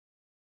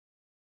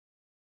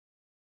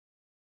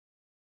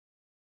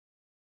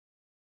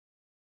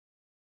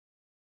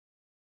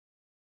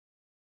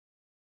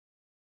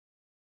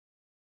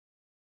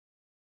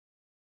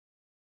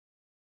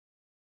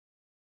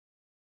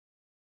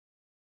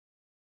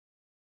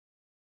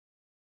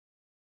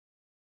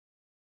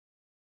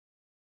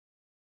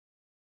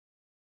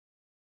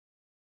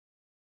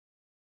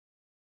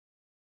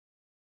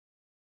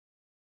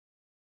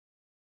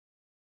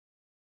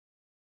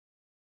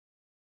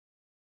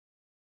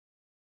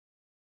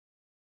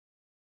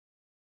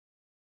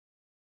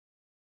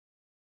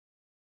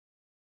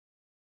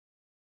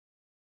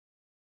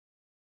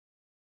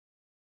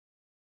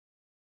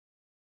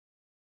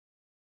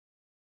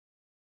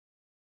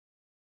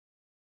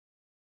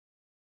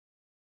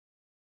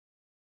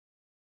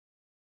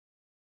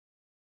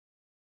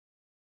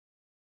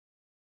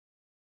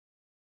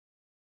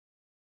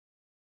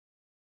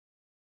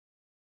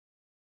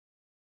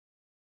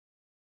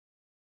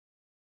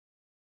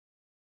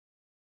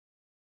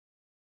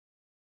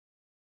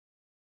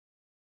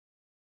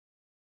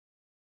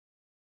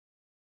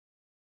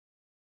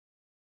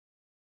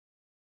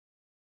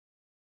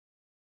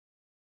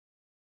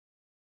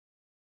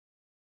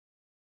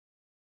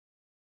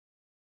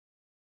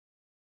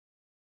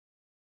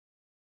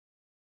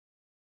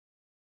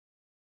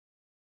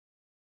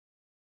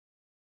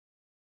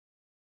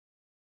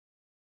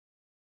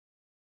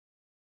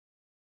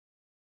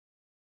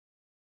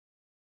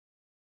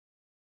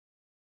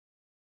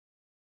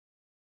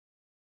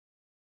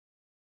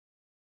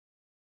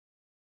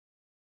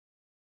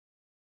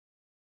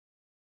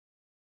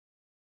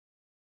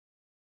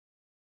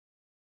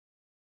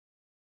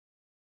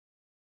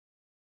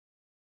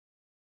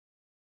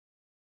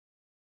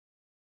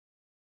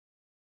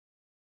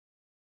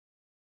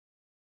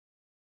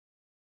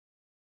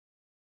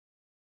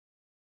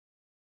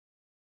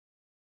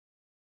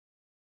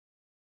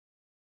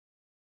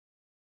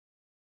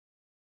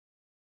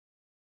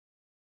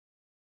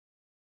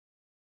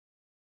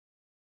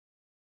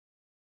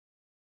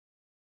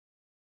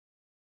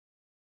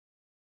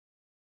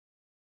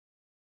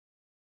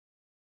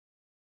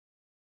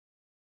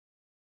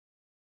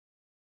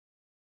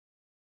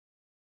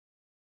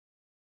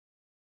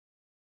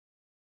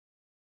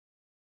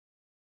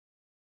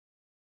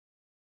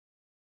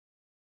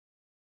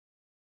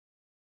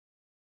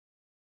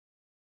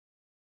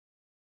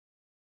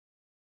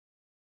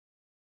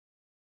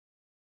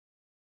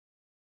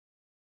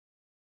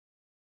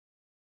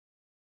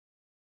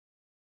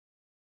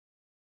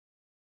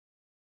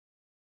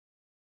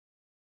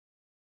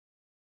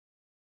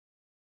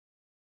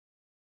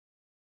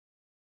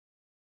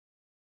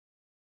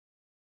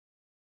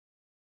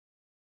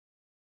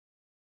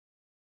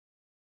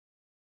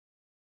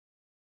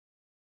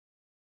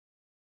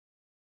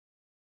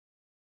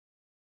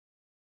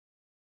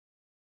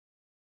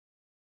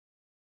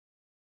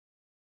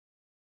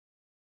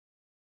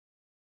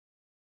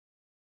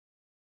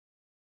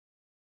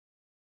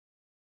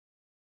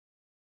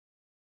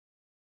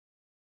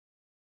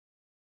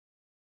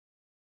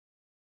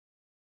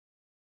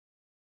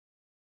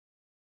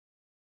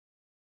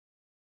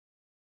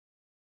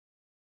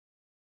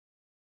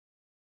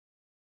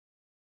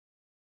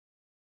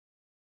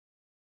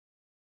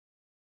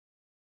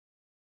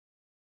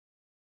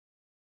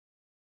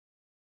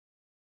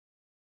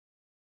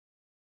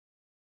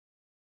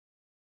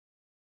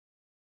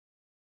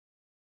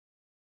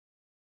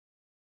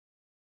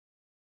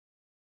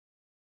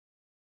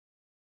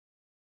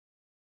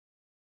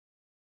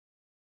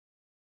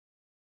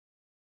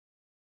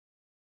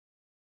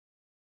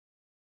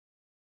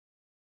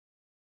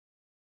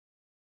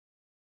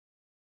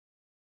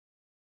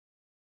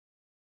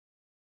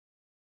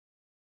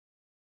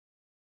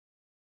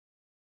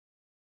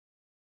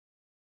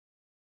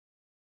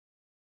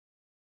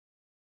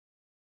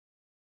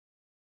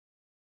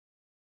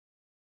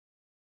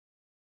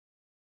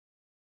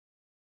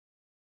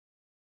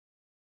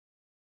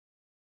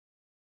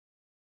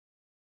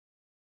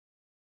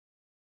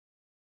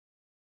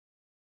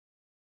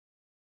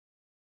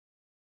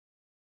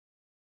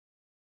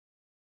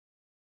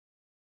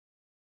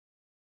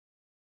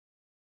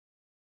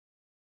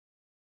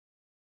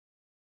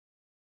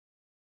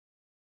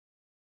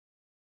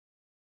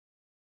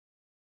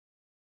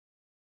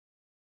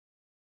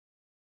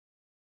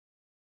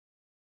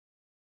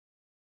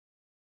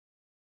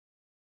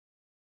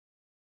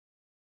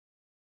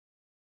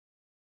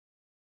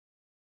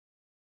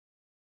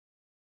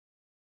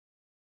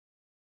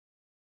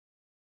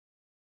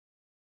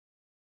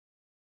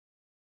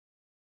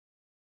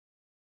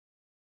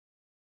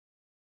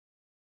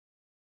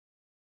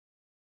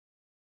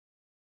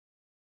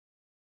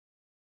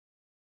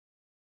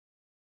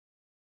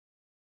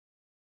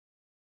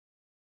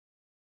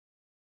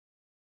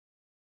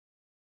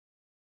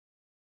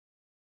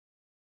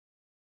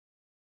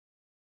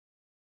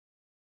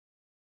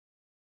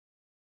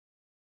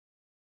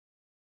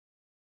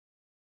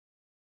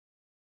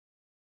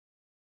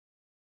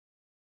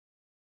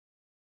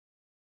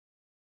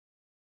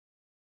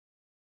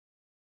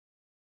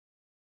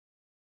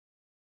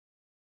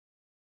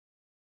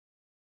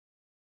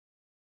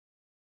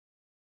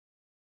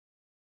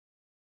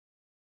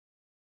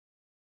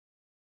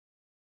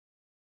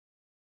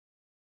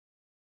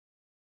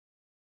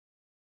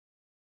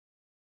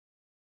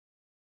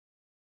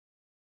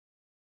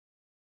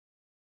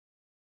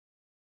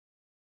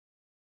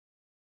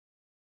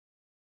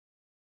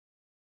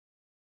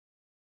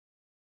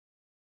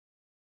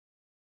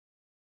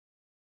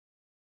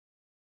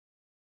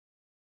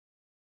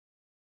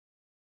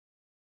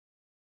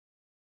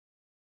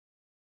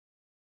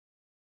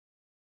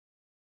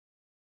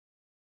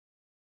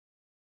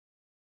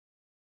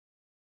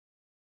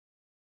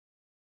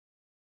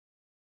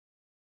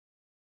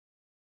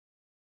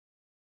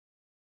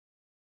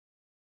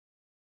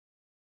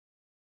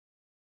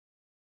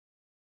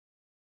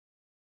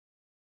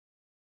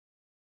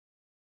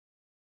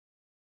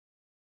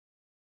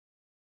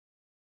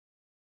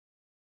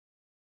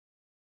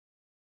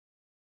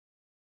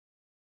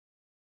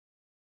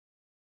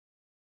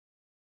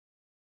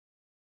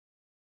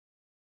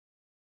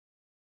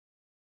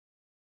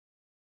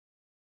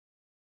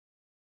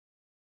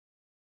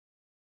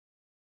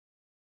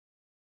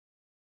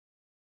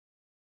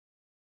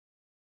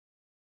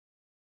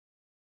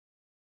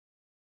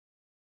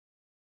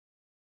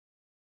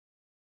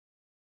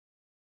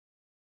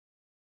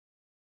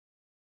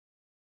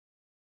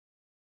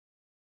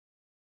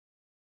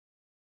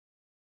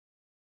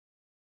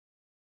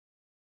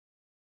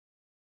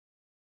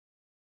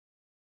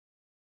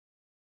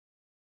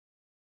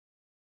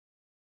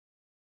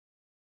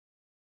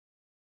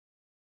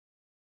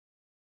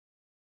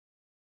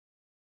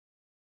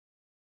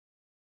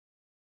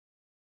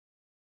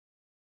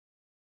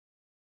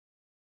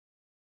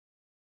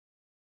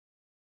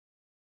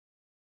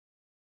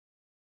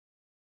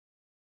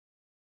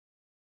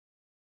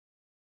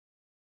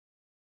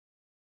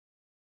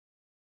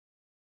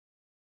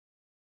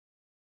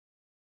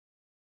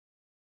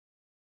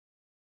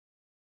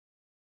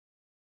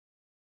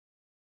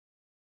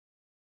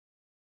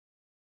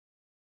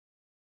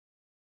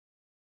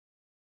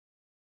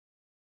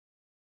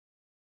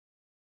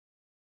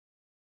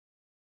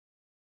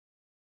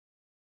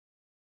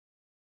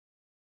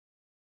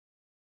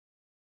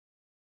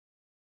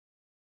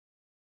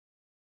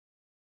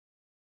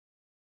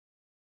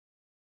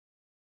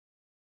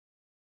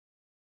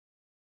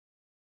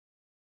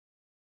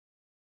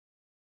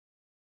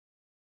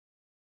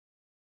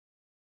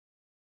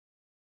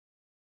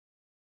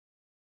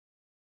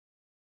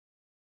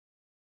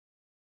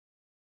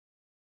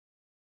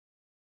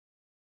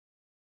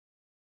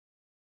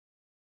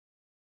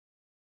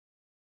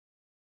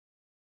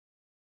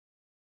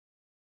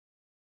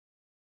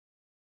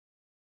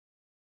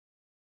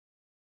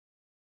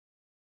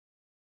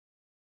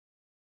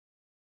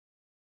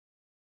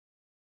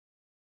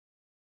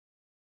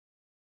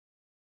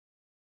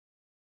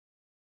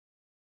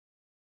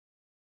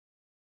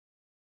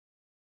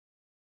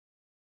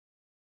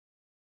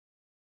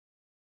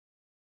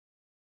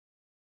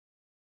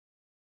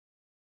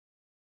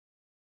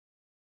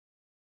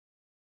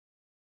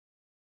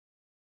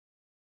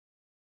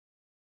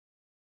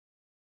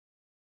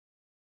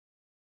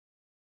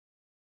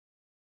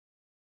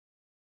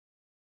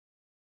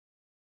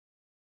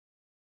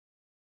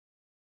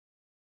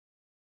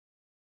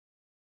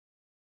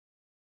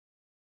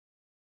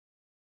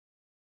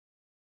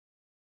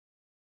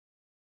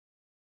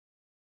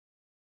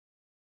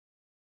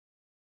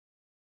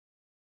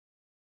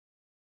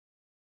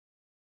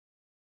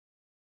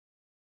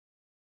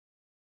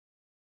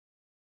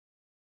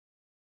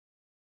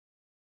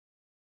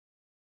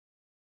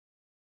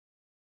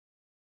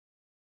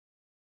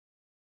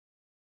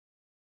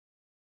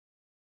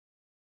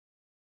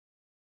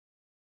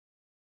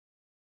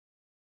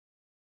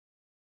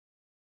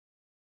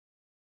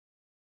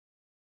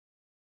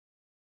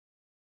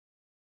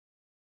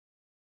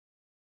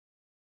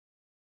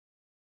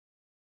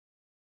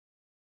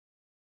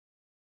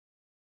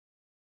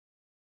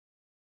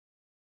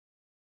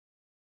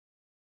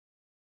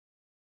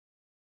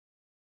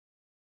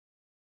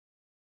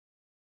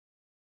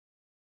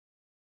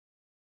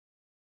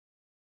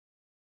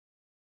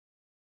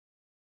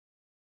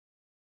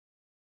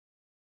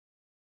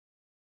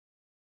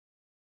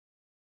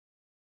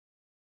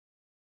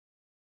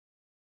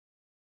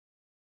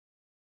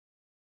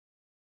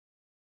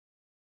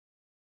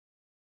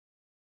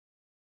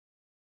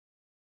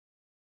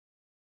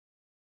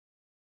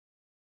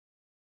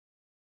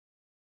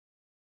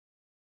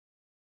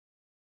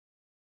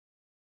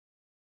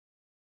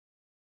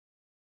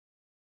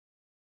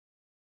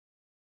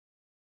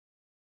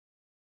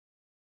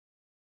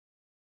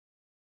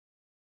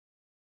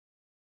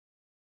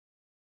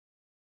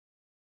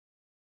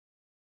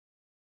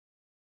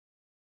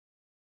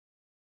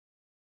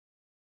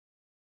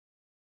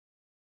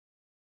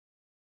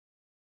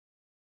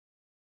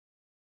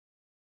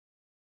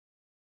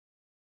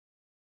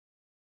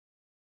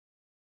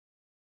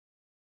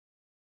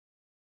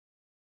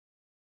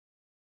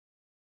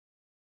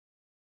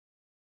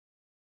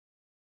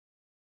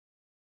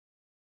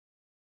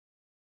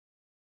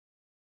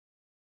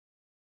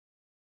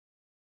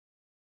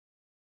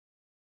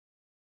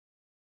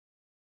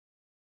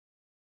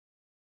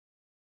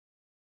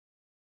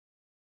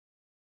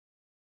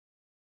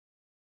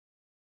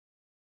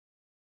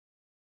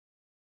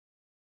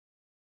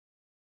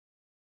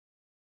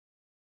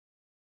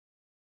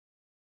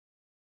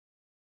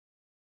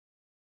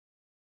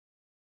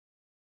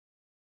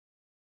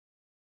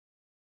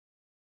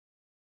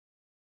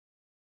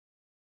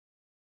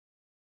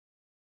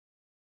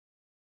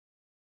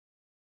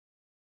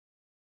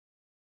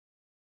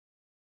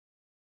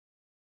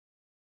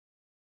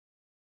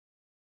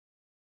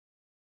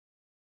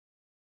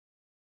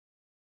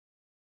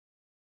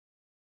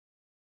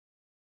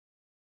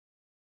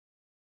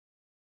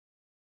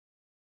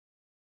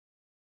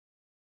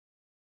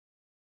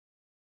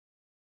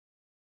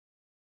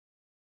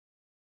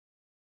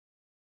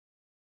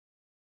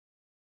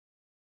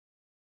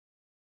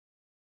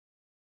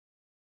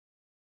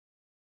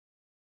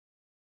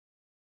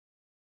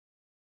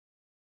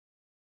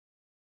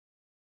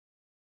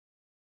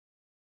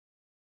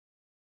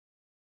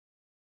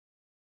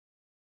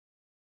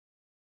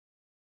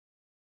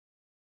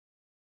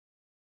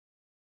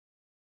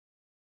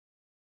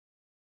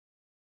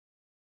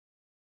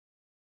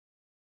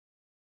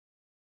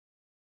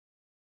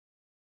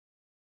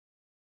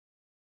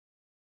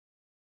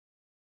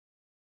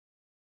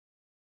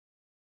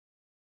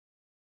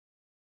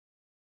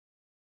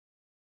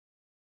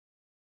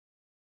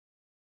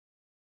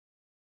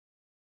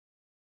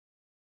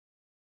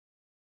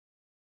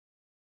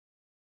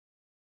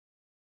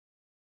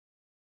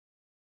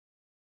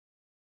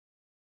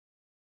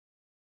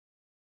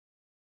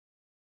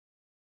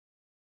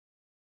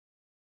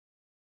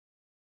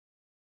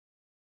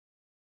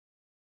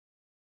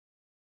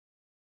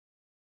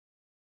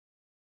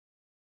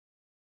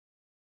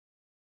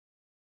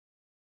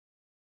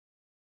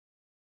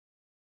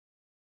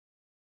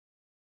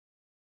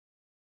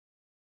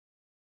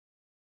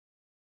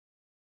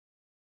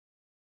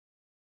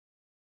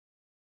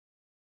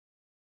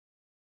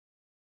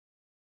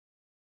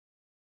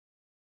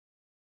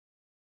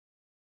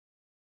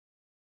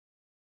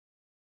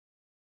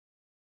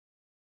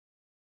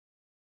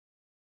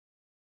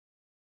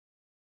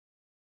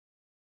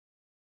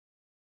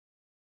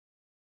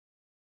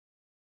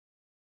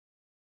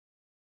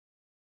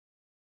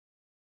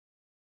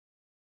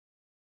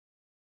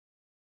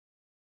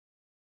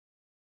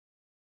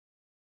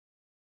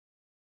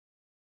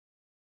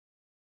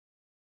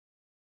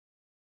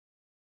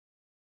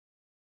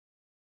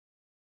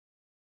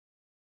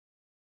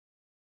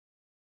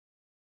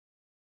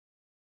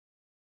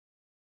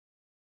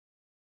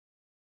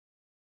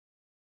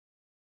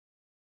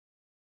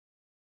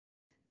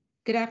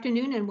Good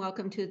afternoon and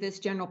welcome to this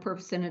General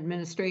Purpose and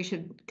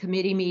Administration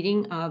Committee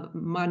meeting of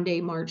Monday,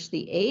 March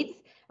the 8th.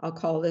 I'll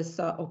call this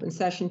open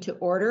session to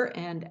order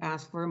and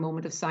ask for a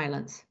moment of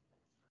silence.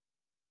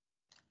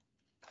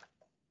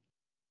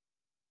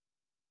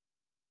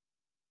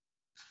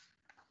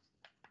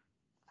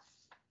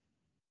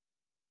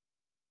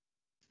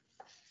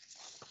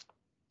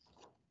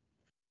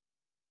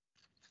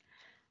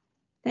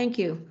 Thank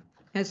you.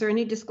 Is there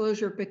any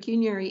disclosure of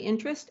pecuniary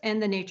interest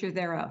and the nature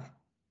thereof?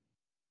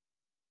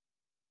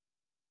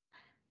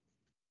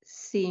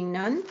 Seeing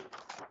none.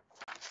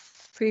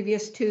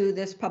 Previous to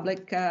this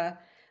public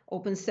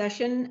open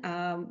session,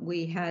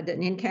 we had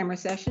an in-camera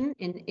session.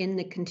 In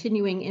the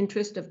continuing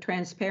interest of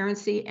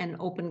transparency and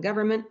open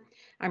government,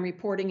 I'm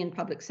reporting in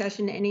public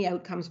session any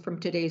outcomes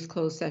from today's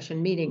closed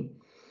session meeting.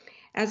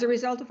 As a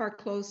result of our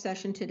closed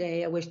session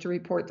today, I wish to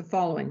report the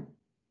following.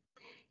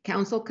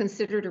 Council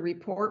considered a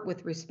report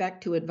with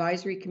respect to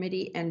advisory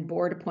committee and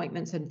board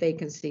appointments and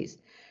vacancies.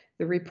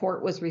 The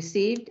report was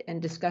received and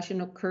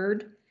discussion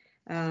occurred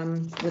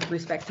with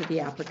respect to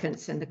the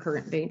applicants and the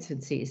current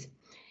vacancies.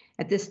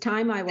 At this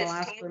time, I will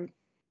ask for...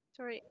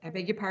 Sorry. I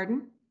beg your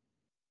pardon?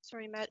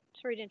 Sorry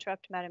to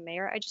interrupt, Madam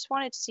Mayor. I just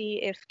wanted to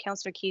see if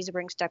Councillor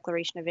Kiesebrink's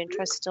declaration of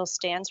interest still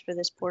stands for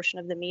this portion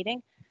of the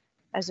meeting,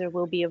 as there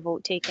will be a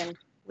vote taken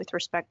with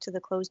respect to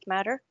the closed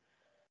matter.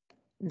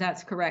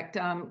 That's correct.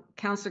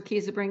 Councillor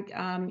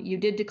Kiesebrink, you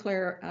did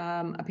declare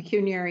a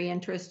pecuniary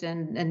interest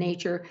in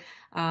nature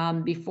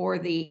before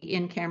the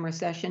in-camera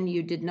session.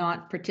 You did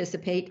not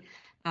participate.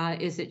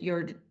 Is it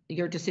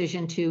your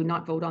decision to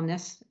not vote on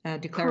this,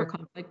 declare a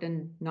conflict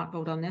and not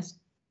vote on this?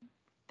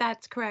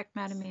 That's correct,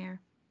 Madam Mayor.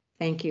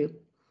 Thank you.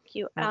 Thank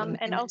you.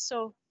 And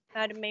also,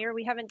 Madam Mayor,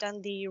 we haven't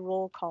done the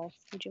roll call.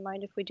 Would you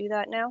mind if we do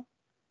that now?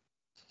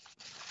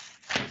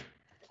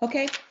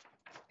 Okay,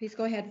 please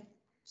go ahead.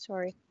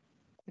 Sorry.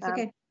 It's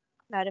okay.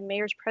 Madam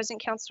Mayor's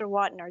present. Councillor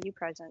Watton, are you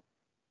present?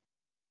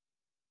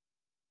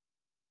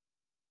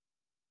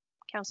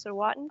 Councillor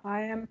Watton?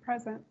 I am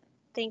present.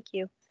 Thank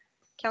you.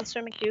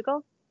 Councillor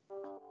McDougall?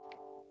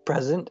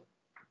 Present.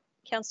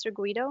 Councillor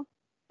Guido?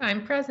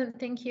 I'm present,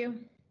 thank you.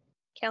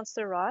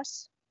 Councillor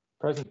Ross?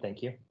 Present,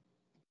 thank you.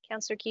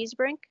 Councillor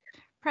Kiesebrink?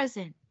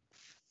 Present.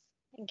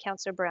 And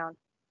Councillor Brown?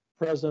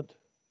 Present.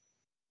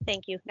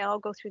 Thank you. Now I'll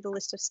go through the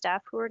list of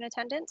staff who are in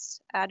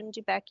attendance. Adam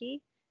Dubecki,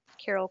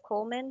 Carol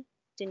Coleman,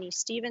 Denise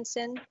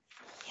Stevenson,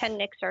 Ken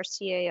Nix, our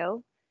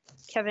CAO,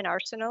 Kevin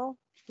Arsenault,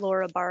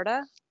 Laura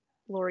Barta,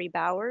 Lori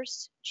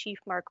Bowers, Chief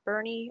Mark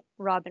Burney,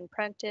 Robin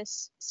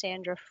Prentice,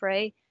 Sandra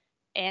Frey,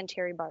 and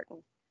Terry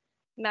Barton.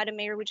 Madam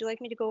Mayor, would you like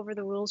me to go over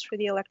the rules for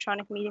the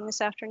electronic meeting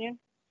this afternoon?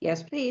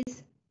 Yes,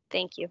 please.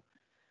 Thank you.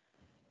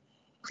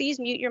 Please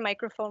mute your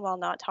microphone while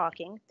not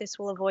talking. This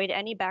will avoid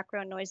any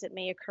background noise that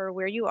may occur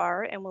where you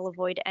are and will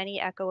avoid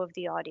any echo of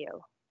the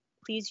audio.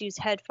 Please use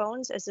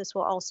headphones, as this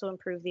will also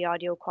improve the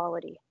audio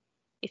quality.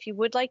 If you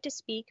would like to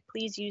speak,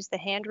 please use the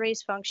hand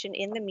raise function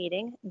in the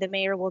meeting. The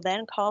mayor will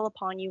then call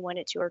upon you when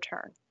it's your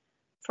turn.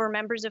 For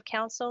members of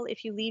council,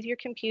 if you leave your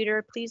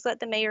computer, please let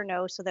the mayor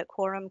know so that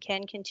quorum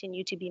can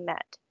continue to be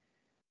met.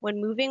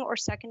 When moving or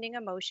seconding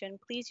a motion,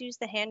 please use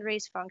the hand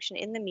raise function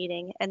in the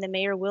meeting and the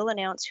mayor will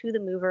announce who the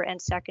mover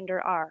and seconder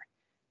are.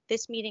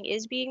 This meeting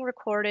is being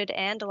recorded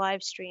and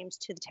live streamed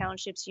to the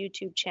township's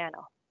YouTube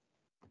channel.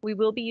 We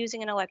will be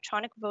using an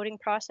electronic voting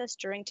process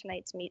during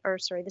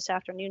this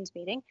afternoon's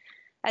meeting.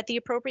 At the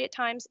appropriate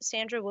times,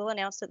 Sandra will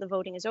announce that the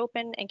voting is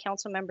open and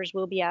council members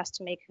will be asked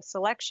to make a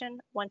selection.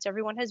 Once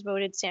everyone has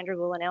voted, Sandra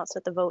will announce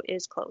that the vote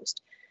is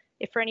closed.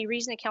 If for any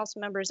reason a council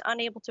member is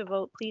unable to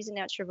vote, please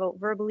announce your vote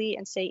verbally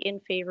and say in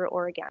favor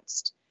or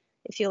against.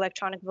 If the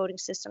electronic voting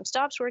system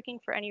stops working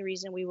for any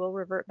reason, we will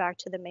revert back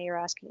to the mayor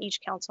asking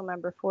each council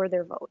member for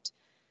their vote.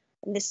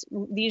 And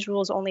these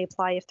rules only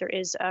apply if there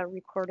is a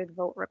recorded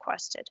vote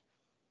requested.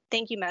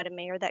 Thank you, Madam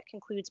Mayor. That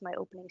concludes my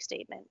opening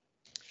statement.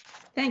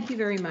 Thank you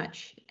very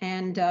much.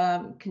 And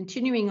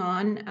continuing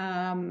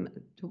on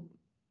to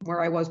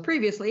where I was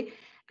previously,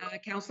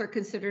 Councillor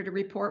considered a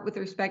report with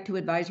respect to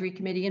advisory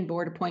committee and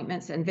board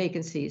appointments and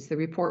vacancies. The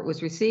report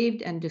was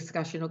received and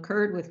discussion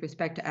occurred with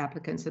respect to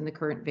applicants and the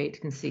current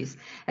vacancies.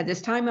 At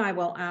this time, I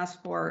will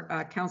ask for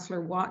Councillor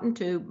Watton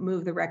to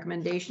move the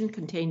recommendation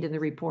contained in the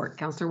report.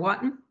 Councillor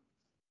Watton?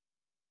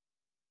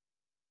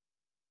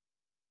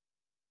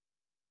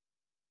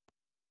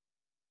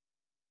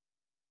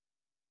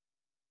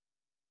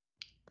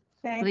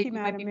 Thank you,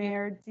 Madam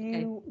Mayor.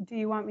 Do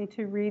you want me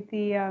to read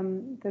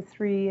the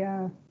three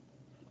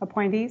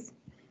appointees?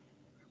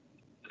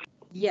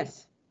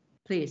 Yes,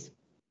 please.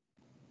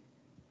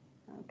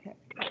 Okay.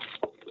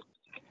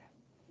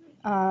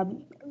 I'd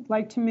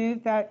like to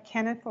move that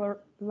Kenneth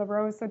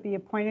LaRosa be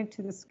appointed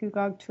to the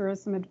Scugog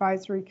Tourism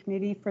Advisory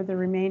Committee for the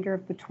remainder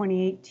of the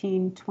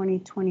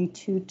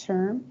 2018-2022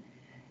 term.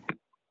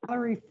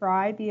 Valerie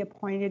Fry be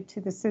appointed to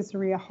the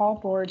Caesarea Hall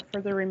Board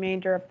for the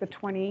remainder of the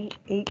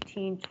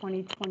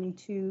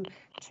 2018-2022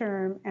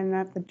 term, and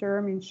that the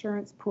Durham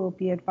Insurance Pool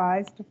be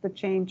advised of the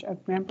change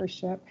of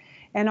membership,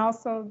 and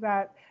also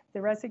that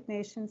the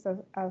resignations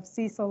of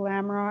Cecil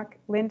Lamrock,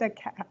 Linda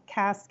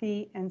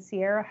Caskey, and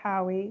Sierra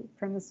Howie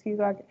from the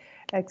Scugog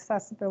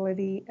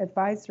Accessibility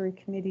Advisory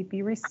Committee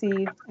be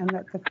received, and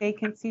that the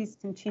vacancies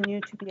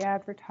continue to be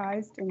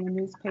advertised in the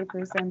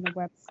newspapers and the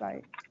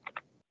website.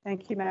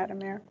 Thank you, Madam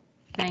Mayor.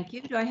 Thank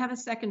you. Do I have a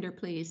seconder,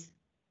 please?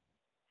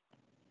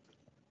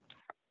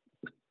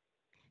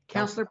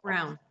 Councillor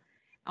Brown.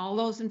 All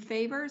those in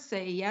favor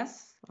say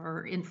yes,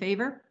 or in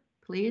favor,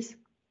 please.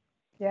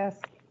 Yes.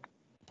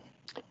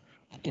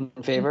 In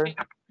favor?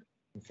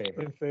 In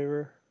favor. In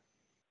favor.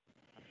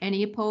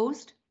 Any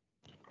opposed?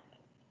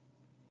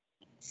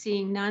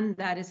 Seeing none,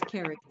 that is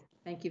carried.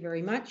 Thank you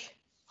very much.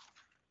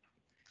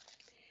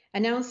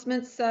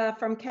 Announcements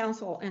from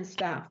council and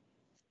staff.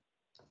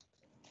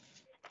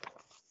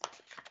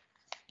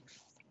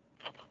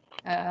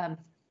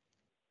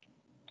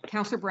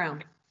 Councillor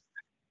Brown.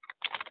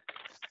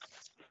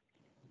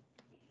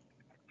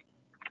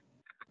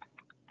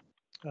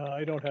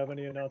 I don't have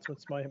any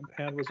announcements. My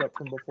hand was up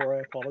from before. I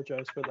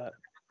apologize for that.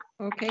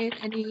 Okay,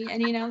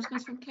 any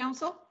announcements from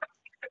council?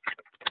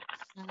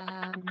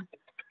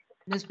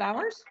 Ms.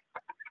 Bowers?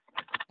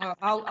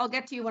 I'll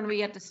get to you when we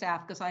get to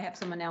staff because I have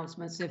some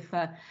announcements if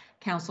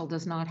council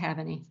does not have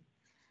any.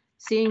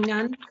 Seeing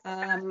none,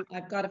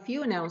 I've got a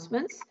few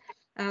announcements.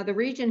 The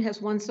region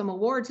has won some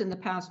awards in the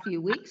past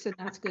few weeks, and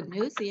that's good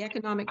news. The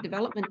Economic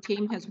Development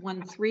Team has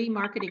won 3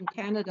 Marketing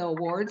Canada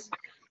Awards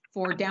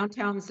for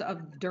Downtowns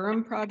of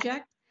Durham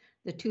project,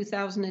 the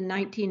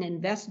 2019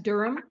 Invest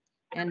Durham,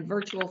 and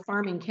Virtual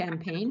Farming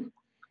Campaign.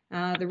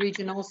 The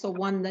region also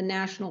won the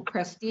National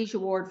Prestige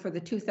Award for the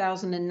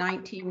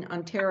 2019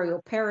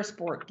 Ontario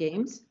Parasport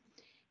Games.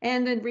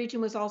 And the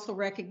region was also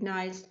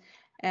recognized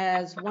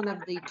as one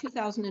of the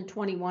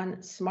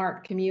 2021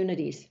 Smart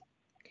Communities.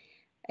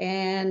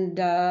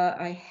 And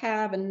I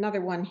have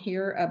another one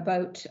here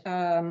about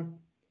March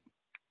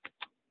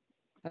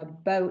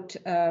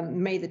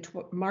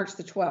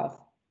the 12th.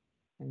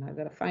 And I've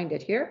got to find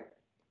it here.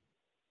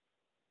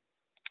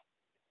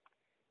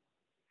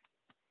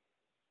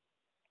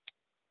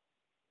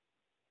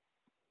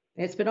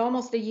 It's been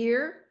almost a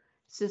year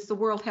since the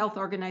World Health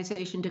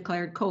Organization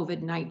declared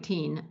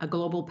COVID-19 a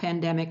global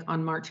pandemic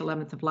on March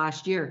 11th of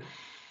last year.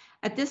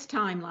 At this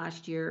time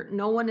last year,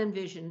 no one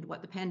envisioned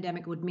what the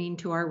pandemic would mean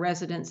to our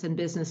residents and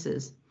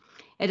businesses.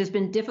 It has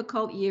been a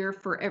difficult year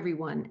for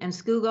everyone, and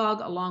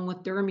Scugog, along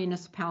with Durham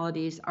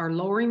municipalities, are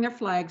lowering their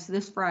flags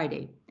this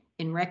Friday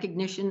in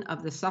recognition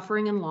of the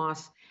suffering and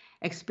loss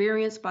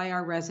experienced by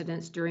our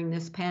residents during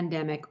this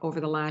pandemic over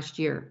the last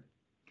year.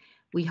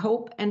 We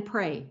hope and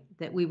pray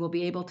that we will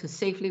be able to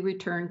safely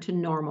return to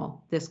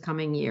normal this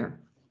coming year.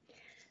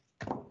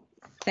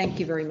 Thank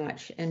you very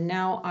much. And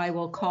now I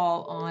will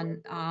call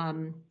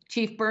on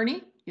Chief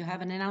Burney. You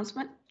have an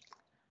announcement?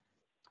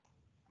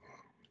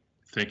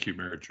 Thank you,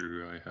 Mayor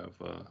Drew. I have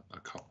a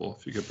couple,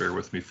 if you could bear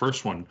with me.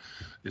 First one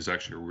is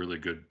actually a really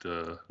good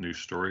news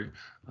story.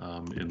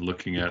 In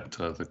looking at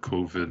the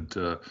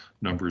COVID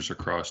numbers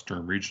across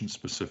Durham Region,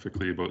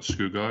 specifically about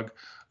Scugog,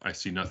 I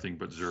see nothing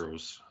but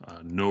zeros.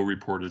 No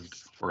reported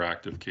or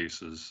active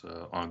cases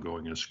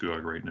ongoing in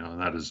Scugog right now, and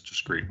that is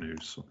just great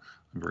news. So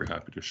I'm very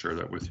happy to share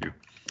that with you.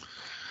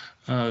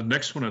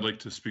 Next one I'd like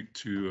to speak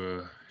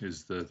to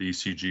is the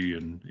ECG,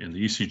 and in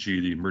the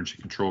ECG, the Emergency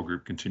Control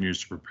Group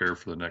continues to prepare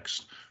for the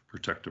next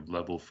protective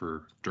level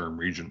for Durham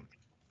Region.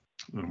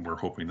 And we're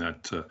hoping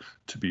that to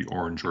be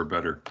orange or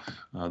better.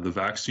 The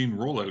vaccine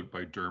rollout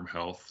by Durham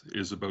Health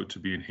is about to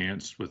be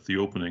enhanced with the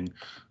opening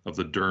of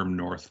the Durham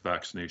North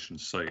vaccination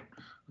site.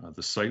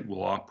 The site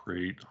will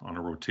operate on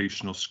a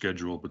rotational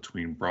schedule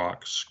between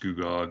Brock,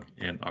 Scugog,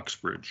 and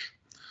Uxbridge.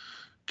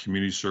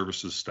 Community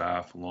services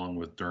staff, along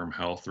with Durham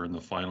Health, are in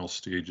the final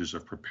stages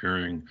of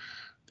preparing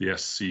the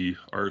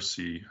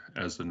SCRC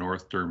as the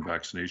North Durham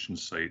vaccination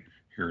site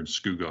here in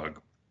Scugog.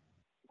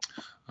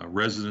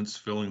 Residents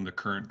filling the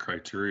current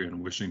criteria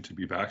and wishing to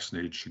be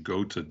vaccinated should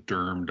go to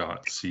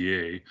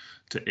durham.ca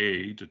to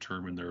A,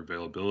 determine their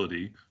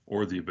availability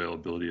or the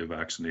availability of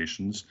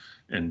vaccinations,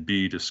 and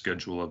B, to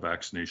schedule a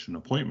vaccination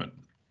appointment.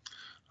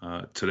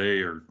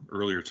 Today or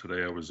earlier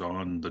today, I was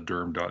on the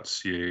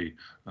durham.ca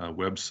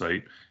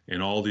website,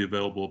 and all the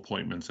available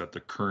appointments at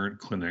the current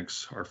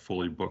clinics are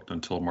fully booked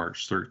until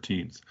March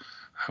 13th.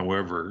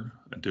 However,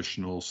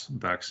 additional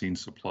vaccine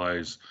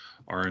supplies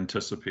are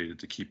anticipated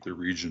to keep the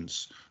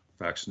region's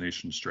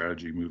vaccination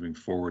strategy moving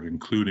forward,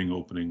 including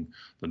opening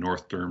the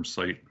North Durham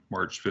site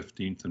March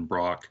 15th in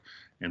Brock,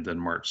 and then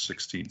March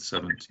 16th,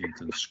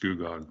 17th in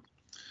Scugog.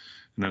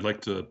 And I'd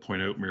like to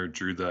point out, Mayor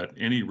Drew, that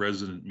any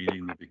resident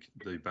meeting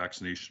the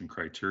vaccination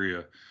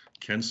criteria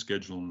can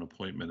schedule an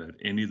appointment at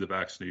any of the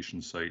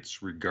vaccination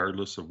sites,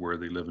 regardless of where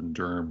they live in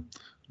Durham.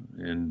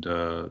 And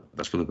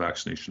that's for the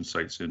vaccination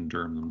sites in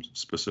Durham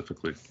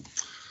specifically.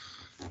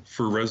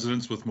 For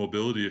residents with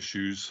mobility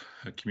issues,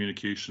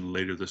 communication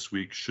later this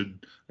week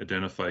should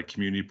identify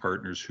community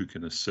partners who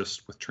can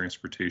assist with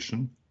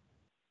transportation.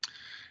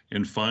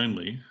 And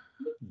finally,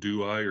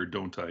 do I or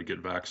don't I get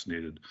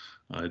vaccinated?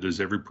 It is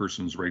every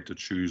person's right to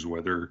choose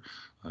whether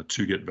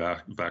to get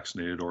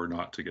vaccinated or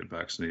not to get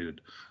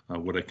vaccinated.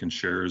 What I can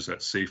share is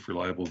that safe,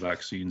 reliable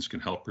vaccines can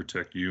help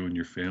protect you and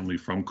your family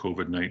from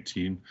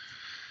COVID-19.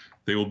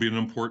 They will be an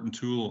important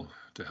tool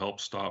to help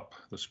stop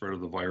the spread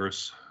of the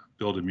virus,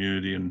 build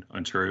immunity in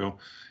Ontario,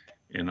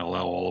 and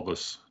allow all of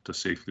us to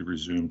safely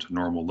resume to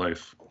normal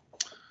life.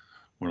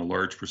 When a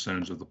large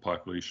percentage of the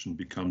population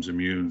becomes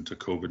immune to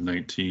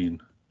COVID-19,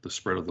 the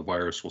spread of the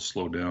virus will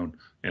slow down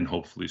and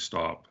hopefully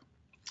stop.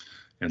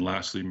 And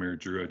lastly, Mayor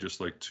Drew, I'd just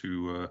like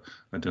to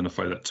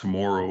identify that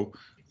tomorrow,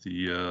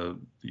 the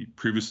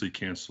previously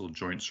canceled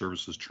joint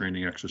services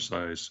training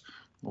exercise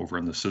over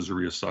on the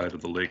Caesarea side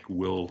of the lake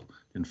will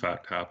in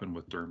fact happen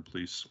with Durham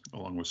Police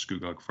along with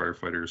Scugog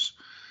firefighters.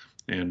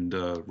 And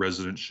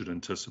residents should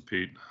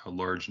anticipate a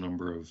large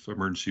number of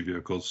emergency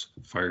vehicles,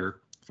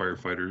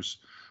 firefighters,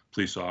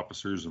 police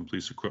officers, and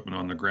police equipment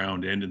on the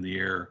ground and in the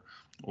air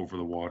over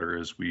the water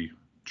as we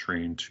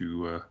train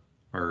to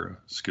our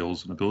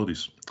skills and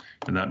abilities.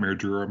 And that, Mayor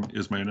Drew,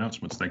 is my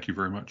announcements. Thank you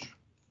very much.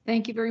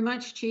 Thank you very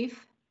much,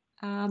 Chief.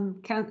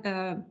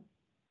 Ms.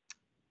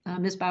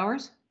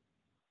 Bowers?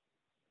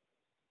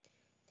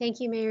 Thank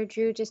you, Mayor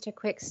Drew. Just a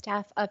quick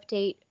staff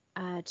update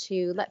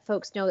to let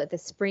folks know that the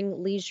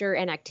Spring Leisure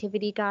and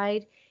Activity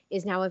Guide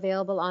is now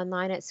available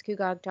online at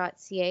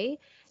scugog.ca.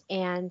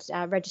 And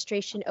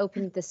registration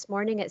opened this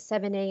morning at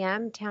 7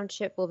 a.m.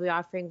 Township will be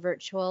offering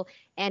virtual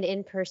and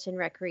in-person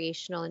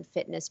recreational and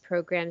fitness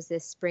programs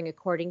this spring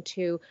according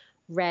to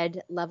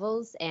red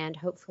levels and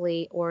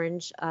hopefully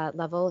orange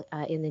level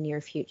in the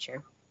near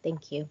future.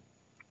 Thank you.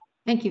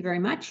 Thank you very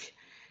much.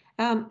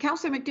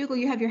 Councillor McDougall,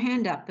 you have your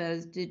hand up.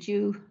 Did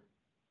you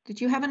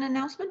have an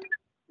announcement?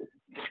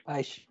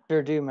 I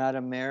sure do,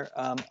 Madam Mayor.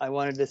 I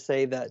wanted to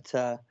say that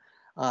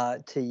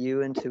to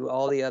you and to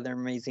all the other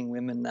amazing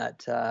women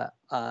that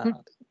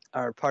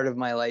are part of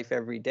my life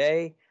every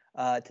day.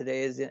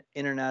 Today is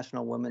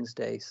International Women's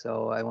Day,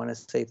 so I want to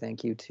say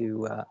thank you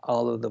to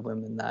all of the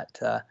women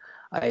that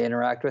I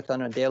interact with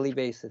on a daily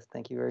basis.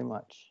 Thank you very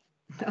much.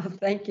 Oh,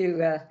 thank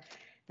you.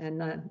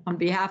 And on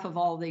behalf of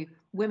all the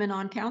women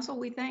on council,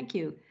 we thank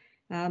you.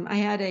 I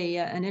had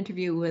an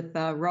interview with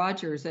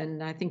Rogers,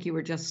 and I think you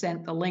were just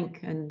sent the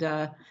link, and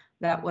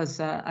that was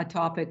a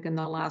topic in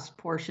the last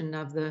portion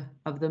of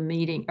the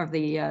meeting, of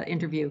the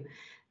interview.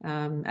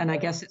 And I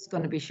guess it's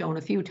going to be shown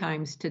a few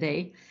times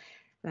today.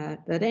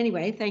 But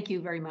anyway, thank you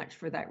very much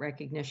for that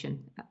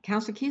recognition.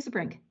 Councillor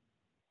Kiesebrink.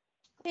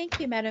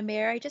 Thank you, Madam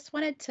Mayor. I just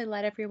wanted to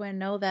let everyone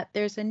know that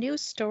there's a new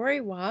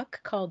story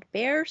walk called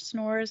Bear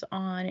Snores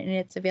On, and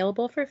it's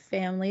available for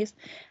families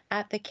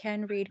at the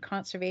Ken Reid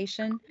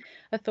Conservation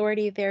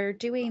Authority. They're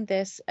doing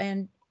this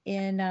in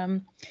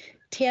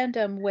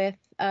tandem with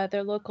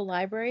their local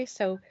library,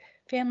 so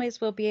families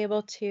will be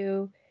able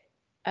to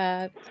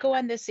go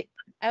on this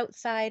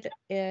outside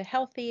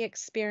healthy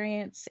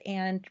experience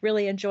and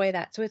really enjoy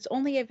that. So it's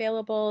only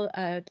available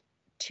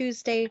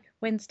Tuesday,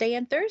 Wednesday,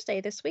 and Thursday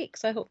this week.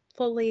 So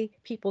hopefully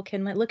people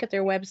can look at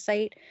their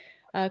website,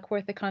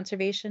 Kawartha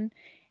Conservation,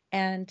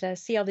 and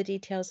see all the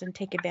details and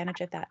take advantage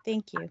of that.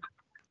 Thank you.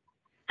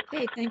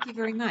 Okay, thank you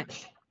very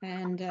much.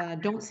 And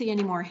don't see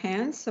any more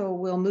hands, so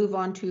we'll move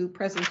on to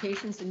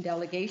presentations and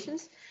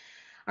delegations.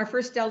 Our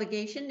first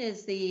delegation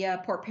is the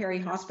Port Perry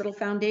Hospital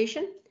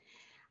Foundation.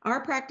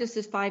 Our practice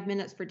is 5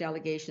 minutes for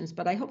delegations,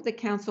 but I hope the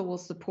council will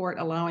support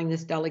allowing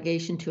this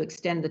delegation to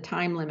extend the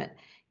time limit,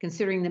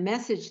 considering the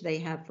message they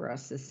have for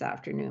us this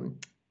afternoon.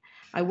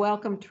 I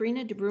welcome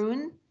Trina de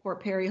Bruin,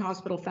 Port Perry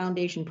Hospital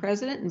Foundation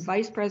President, and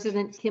Vice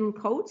President Kim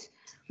Coates,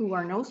 who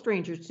are no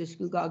strangers to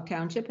Scugog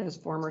Township as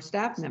former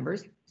staff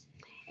members,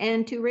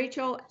 and to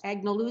Rachel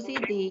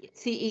Agnaluzzi, the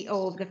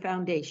CEO of the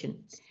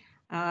foundation.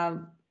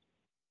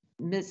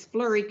 Ms.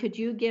 Fleury, could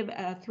you give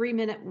a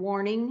 3-minute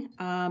warning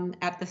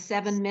at the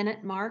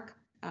 7-minute mark?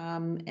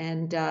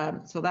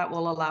 So that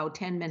will allow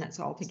 10 minutes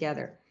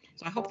altogether.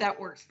 So I hope that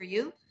works for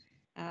you.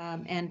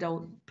 And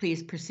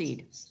please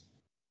proceed.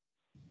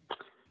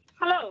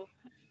 Hello,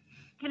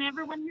 can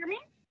everyone hear me?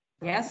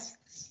 Yes.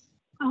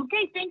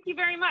 Okay, thank you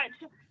very much.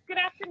 Good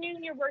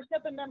afternoon, Your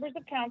Worship and members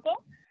of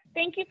council.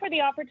 Thank you for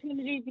the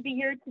opportunity to be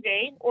here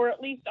today, or at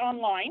least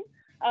online,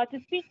 to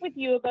speak with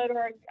you about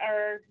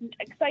our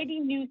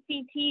exciting new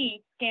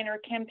CT scanner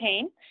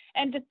campaign,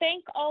 and to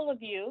thank all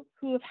of you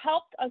who have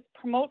helped us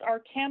promote our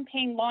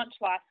campaign launch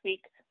last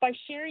week by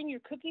sharing your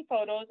cookie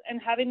photos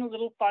and having a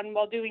little fun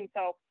while doing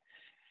so.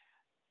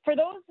 For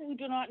those who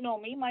do not know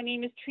me, my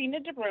name is Trina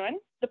de Bruin,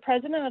 the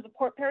president of the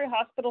Port Perry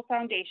Hospital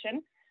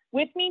Foundation.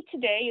 With me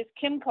today is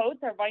Kim Coates,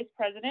 our vice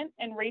president,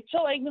 and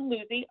Rachel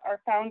Agnaluzzi, our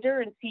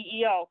founder and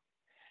CEO.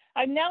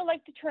 I'd now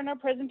like to turn our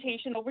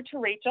presentation over to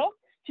Rachel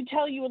to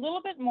tell you a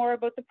little bit more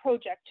about the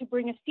project to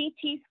bring a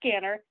CT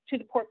scanner to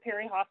the Port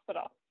Perry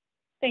Hospital.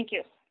 Thank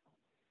you.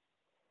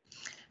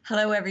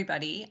 Hello,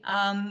 everybody.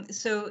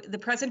 So the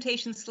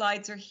presentation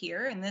slides are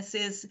here, and this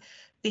is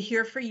the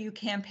Here For You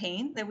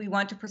campaign that we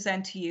want to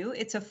present to you.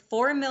 It's a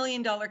 $4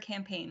 million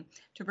campaign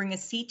to bring a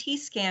CT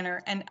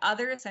scanner and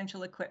other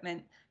essential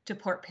equipment to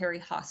Port Perry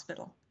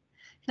Hospital.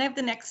 Can I have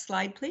the next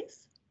slide,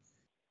 please?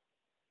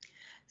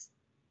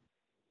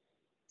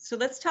 So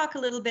let's talk a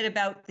little bit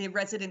about the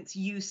residents'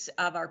 use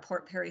of our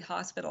Port Perry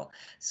Hospital.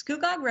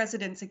 Scugog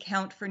residents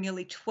account for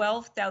nearly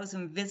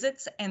 12,000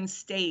 visits and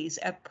stays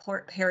at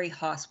Port Perry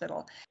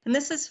Hospital. And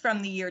this is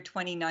from the year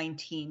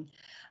 2019.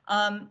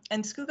 And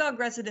Scugog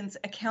residents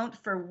account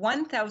for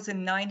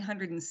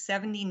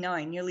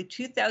 1,979, nearly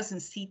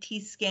 2,000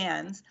 CT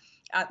scans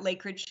at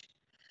Lakeridge,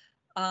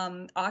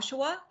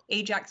 Oshawa,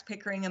 Ajax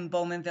Pickering, and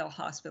Bowmanville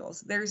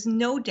hospitals. There's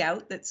no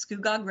doubt that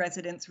Scugog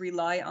residents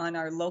rely on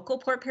our local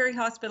Port Perry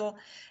Hospital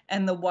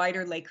and the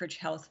wider Lakeridge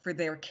Health for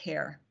their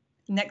care.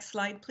 Next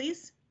slide,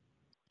 please.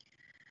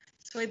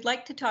 So I'd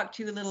like to talk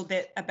to you a little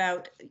bit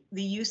about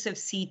the use of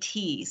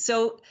CT.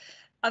 So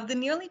of the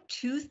nearly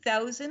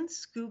 2,000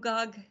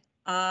 Scugog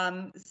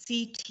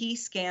CT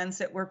scans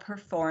that were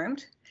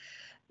performed,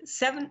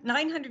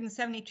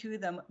 972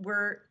 of them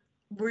were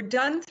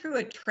done through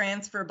a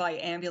transfer by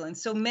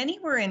ambulance. So many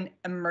were in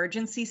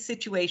emergency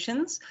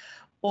situations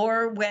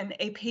or when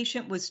a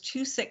patient was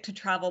too sick to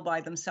travel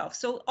by themselves.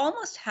 So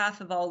almost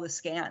half of all the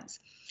scans.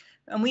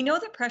 And we know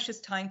that precious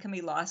time can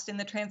be lost in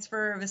the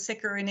transfer of a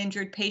sick or an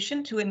injured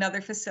patient to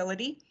another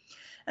facility.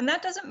 And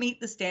that doesn't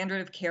meet the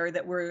standard of care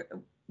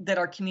that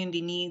our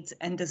community needs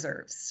and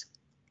deserves.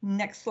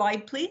 Next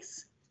slide,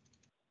 please.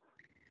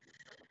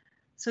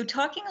 So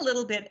talking a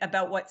little bit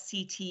about what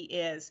CT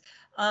is,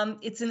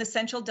 it's an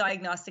essential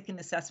diagnostic and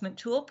assessment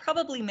tool.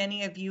 Probably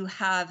many of you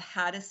have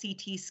had a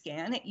CT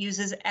scan. It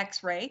uses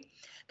X-ray,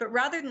 but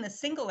rather than a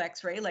single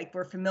X-ray like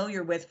we're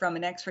familiar with from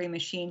an X-ray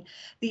machine,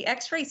 the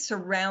X-ray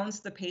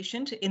surrounds the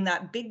patient in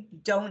that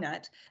big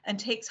donut and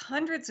takes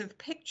hundreds of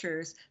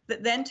pictures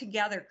that then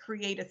together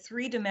create a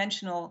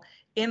three-dimensional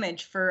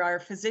image for our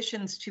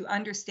physicians to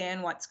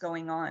understand what's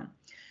going on.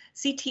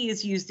 CT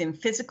is used in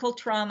physical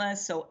trauma,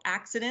 so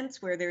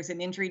accidents where there's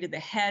an injury to the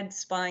head,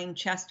 spine,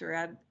 chest,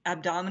 or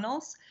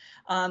abdominals,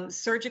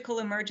 surgical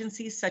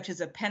emergencies such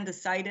as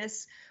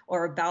appendicitis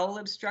or a bowel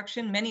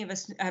obstruction. Many of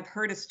us have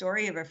heard a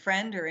story of a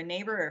friend or a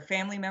neighbor or a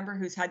family member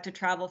who's had to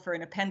travel for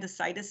an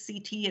appendicitis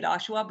CT at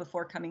Oshawa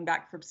before coming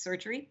back from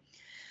surgery.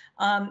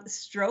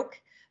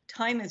 Stroke.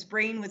 Time is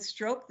brain with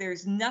stroke.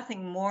 There's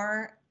nothing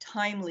more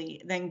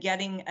timely than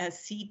getting a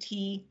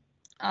CT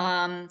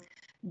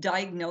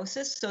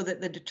diagnosis so that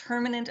the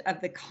determinant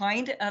of the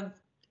kind of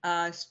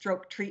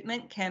stroke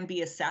treatment can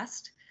be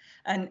assessed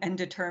and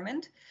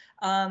determined.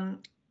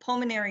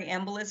 Pulmonary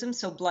embolism,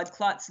 so blood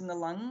clots in the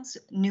lungs,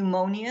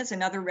 pneumonias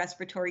and other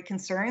respiratory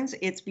concerns.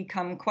 It's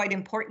become quite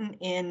important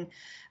in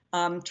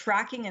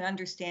tracking and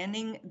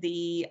understanding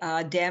the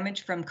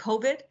damage from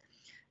COVID.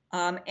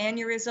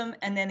 Aneurysm,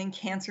 and then in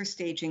cancer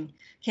staging.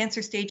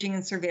 Cancer staging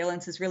and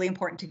surveillance is really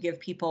important to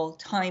give people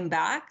time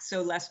back,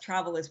 so less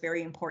travel is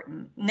very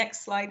important.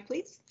 Next slide,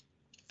 please.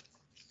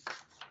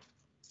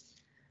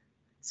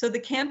 So the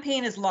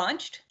campaign is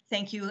launched.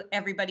 Thank you,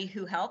 everybody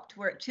who helped.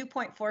 We're at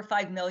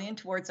 $2.45 million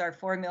towards our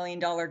 $4 million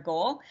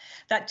goal.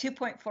 That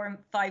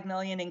 $2.45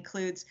 million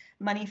includes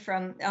money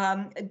from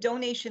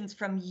donations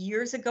from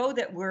years ago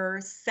that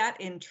were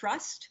set in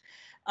trust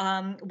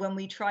when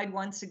we tried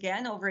once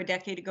again over a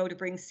decade ago to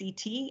bring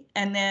CT,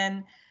 and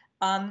then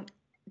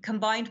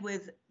combined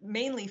with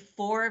mainly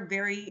 4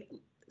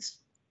 very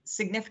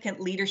significant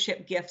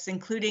leadership gifts,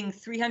 including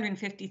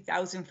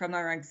 $350,000 from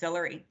our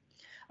auxiliary.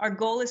 Our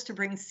goal is to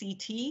bring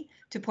CT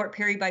to Port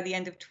Perry by the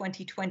end of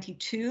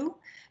 2022.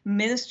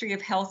 Ministry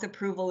of Health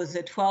approval is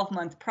a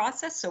 12-month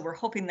process, so we're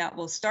hoping that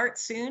will start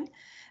soon.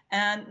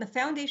 And the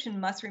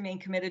foundation must remain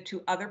committed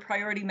to other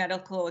priority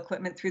medical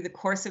equipment through the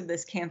course of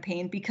this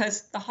campaign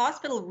because the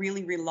hospital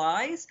really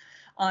relies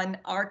on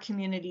our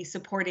community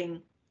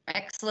supporting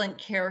excellent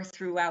care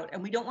throughout.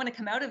 And we don't want to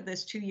come out of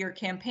this 2-year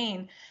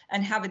campaign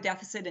and have a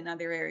deficit in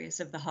other areas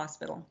of the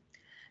hospital.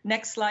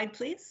 Next slide,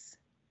 please.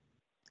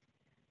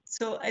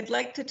 So I'd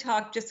like to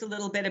talk just a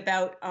little bit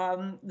about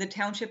the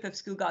Township of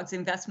Scugog's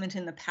investment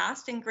in the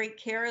past in great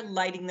care,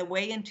 lighting the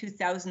way in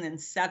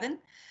 2007.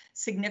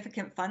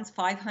 Significant funds,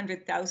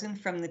 $500,000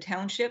 from the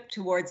township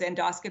towards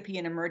endoscopy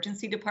and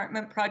emergency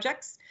department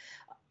projects.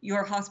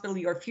 Your Hospital,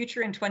 Your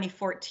Future in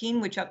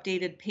 2014, which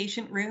updated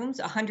patient rooms,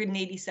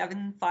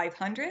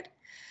 $187,500.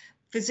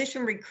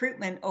 Physician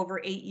recruitment over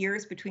 8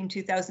 years between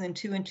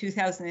 2002 and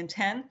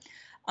 2010.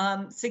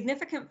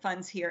 Significant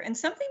funds here. And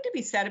something to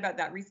be said about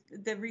that,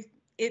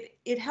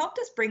 it helped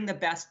us bring the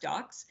best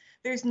docs.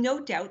 There's no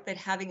doubt that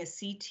having a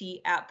CT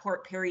at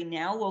Port Perry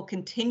now will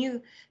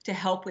continue to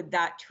help with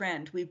that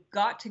trend. We've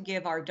got to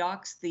give our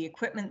docs the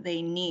equipment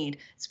they need,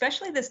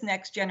 especially this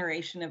next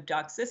generation of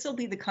docs. This will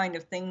be the kind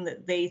of thing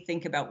that they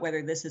think about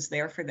whether this is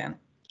there for them.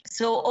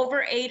 So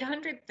over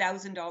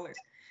 $800,000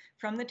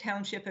 from the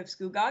Township of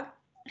Scugog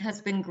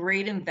has been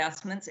great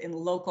investments in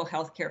local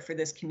healthcare for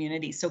this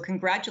community. So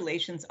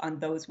congratulations on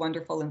those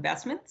wonderful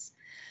investments.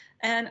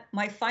 And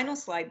my final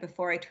slide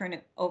before I turn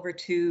it over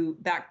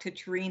back to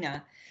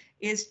Tarina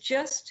is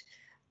just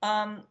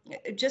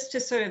to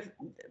sort of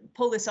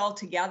pull this all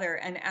together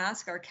and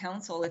ask our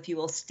council if you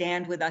will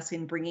stand with us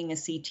in bringing a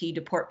CT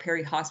to Port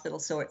Perry Hospital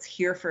so it's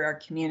here for our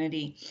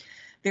community.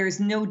 There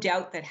is no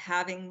doubt that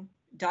having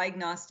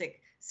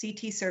diagnostic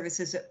CT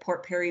services at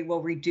Port Perry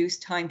will reduce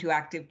time to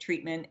active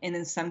treatment and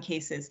in some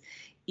cases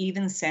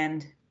even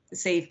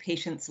save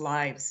patients'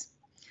 lives.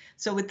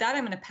 So with that,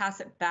 I'm going to pass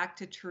it back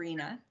to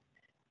Tarina.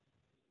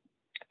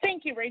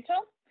 Thank you,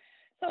 Rachel.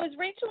 So as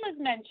Rachel has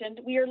mentioned,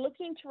 we are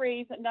looking to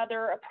raise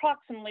another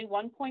approximately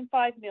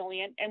 1.5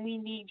 million, and we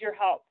need your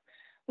help.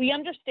 We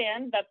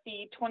understand that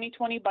the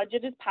 2020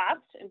 budget is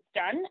passed, it's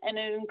done, and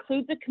it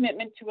includes a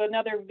commitment to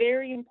another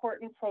very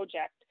important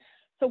project.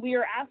 So we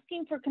are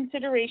asking for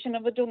consideration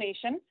of a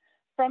donation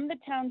from the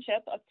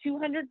township of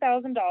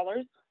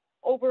 $200,000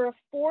 over a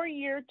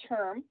 4-year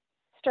term,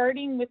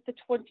 starting with the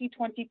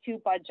 2022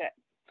 budget.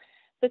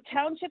 The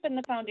township and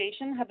the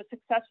foundation have a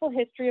successful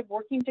history of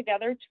working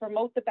together to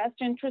promote the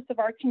best interests of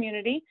our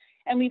community,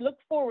 and we look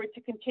forward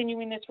to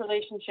continuing this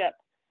relationship.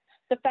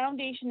 The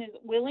foundation is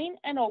willing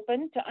and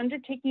open to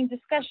undertaking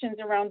discussions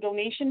around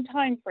donation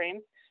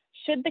timeframes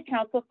should the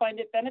council find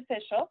it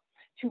beneficial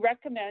to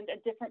recommend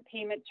a different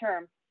payment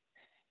term.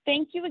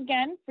 Thank you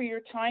again for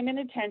your time and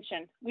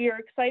attention. We are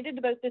excited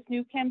about this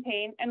new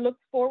campaign and look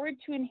forward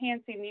to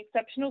enhancing the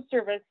exceptional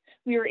service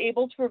we are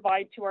able to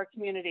provide to our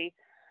community.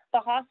 The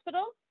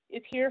hospital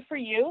is here for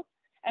you,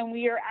 and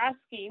we are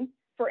asking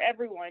for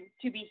everyone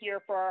to be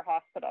here for our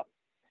hospital.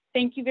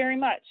 Thank you very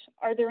much.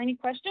 Are there any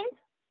questions?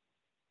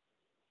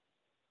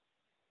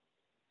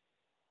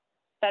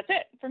 That's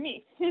it for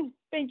me.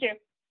 Thank you.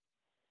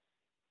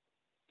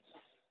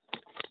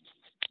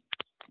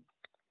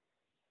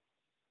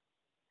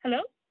 Hello?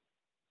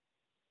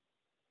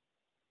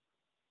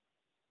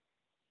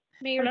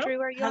 Mayor Hello?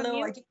 Drew, are you on Hello.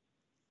 mute?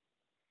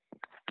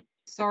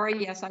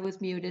 Sorry, yes, I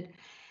was muted.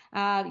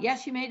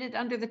 Yes, you made it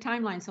under the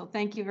timeline, so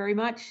thank you very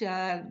much.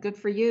 Good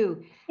for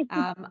you.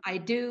 I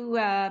do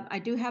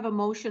have a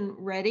motion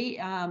ready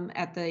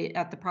at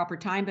the proper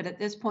time, but at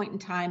this point in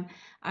time,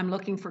 I'm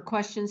looking for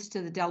questions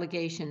to the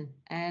delegation.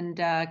 And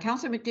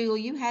Councillor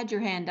McDougall, you had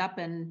your hand up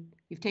and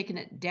you've taken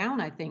it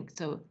down, I think.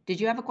 So did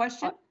you have a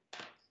question?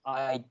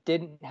 I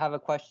didn't have a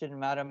question,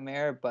 Madam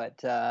Mayor,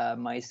 but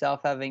myself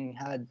having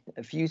had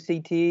a few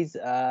CTs,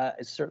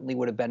 certainly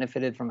would have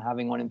benefited from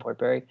having one in Port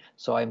Perry.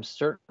 So I'm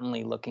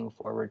certainly looking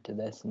forward to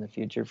this in the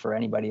future for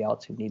anybody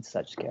else who needs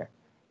such care.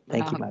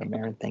 Thank you, Madam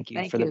Mayor, and thank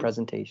you for the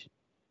presentation.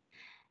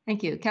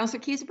 Thank you.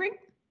 Councillor Kiesebrink?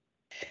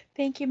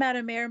 Thank you,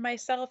 Madam Mayor.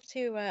 Myself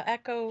to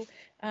echo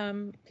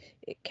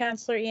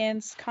Councillor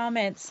Ian's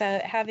comments,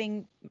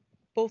 having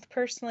both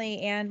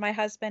personally and my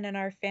husband and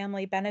our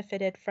family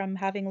benefited from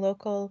having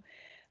local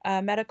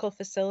medical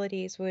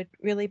facilities, would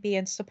really be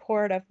in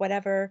support of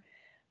whatever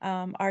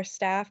our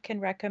staff can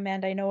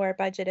recommend. I know our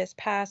budget is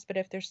passed, but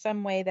if there's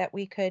some way that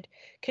we could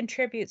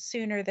contribute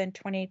sooner than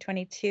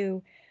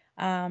 2022,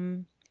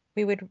 I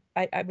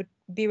would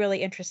be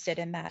really interested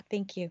in that.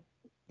 Thank you.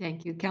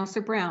 Thank you.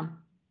 Councillor Brown?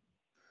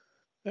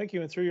 Thank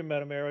you, and through you,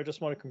 Madam Mayor, I just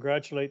want to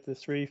congratulate the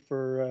three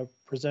for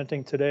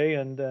presenting today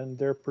and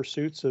their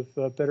pursuits of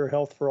better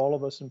health for all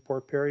of us in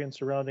Port Perry and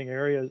surrounding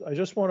areas. I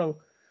just want to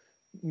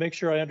make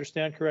sure I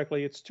understand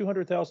correctly. It's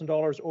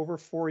 $200,000 over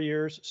 4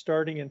 years,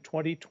 starting in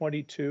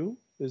 2022.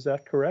 Is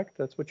that correct?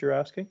 That's what you're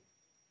asking?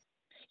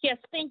 Yes,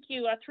 thank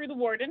you. Through the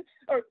warden,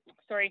 or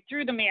sorry,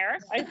 through the mayor.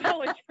 I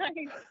apologize.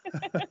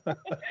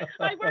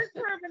 I work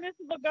for a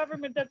municipal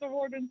government that's a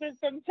warden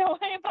system, so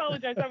I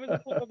apologize. I was a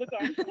fool of the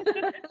tongue.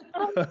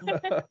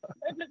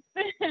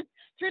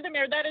 Through the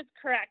mayor, that is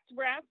correct.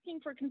 We're asking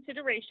for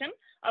consideration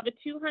of a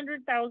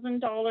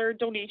 $200,000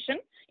 donation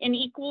in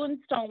equal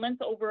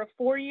installments over a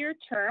 4-year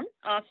term,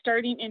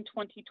 starting in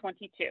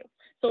 2022.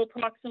 So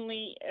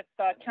approximately, if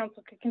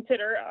council could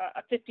consider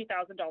a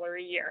 $50,000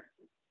 a year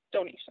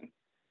donation.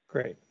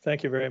 Great.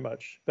 Thank you very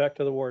much. Back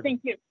to the warden.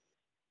 Thank you.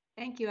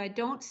 Thank you. I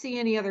don't see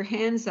any other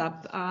hands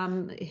up.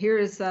 Here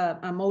is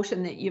a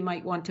motion that you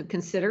might want to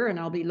consider, and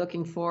I'll be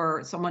looking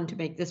for someone to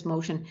make this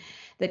motion,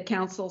 that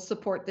council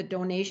support the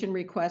donation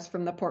request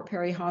from the Port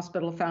Perry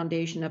Hospital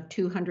Foundation of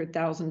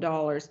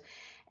 $200,000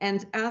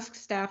 and ask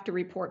staff to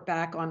report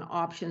back on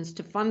options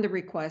to fund the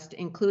request,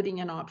 including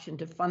an option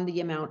to fund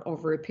the amount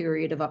over a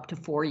period of up to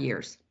 4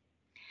 years.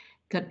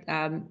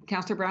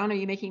 Councillor Brown, are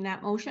you making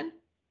that motion?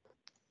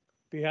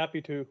 Be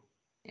happy to.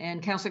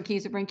 And Councillor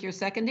Kiesebrink, you're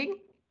seconding?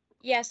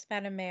 Yes,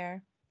 Madam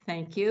Mayor.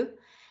 Thank you.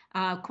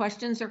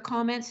 Questions or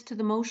comments to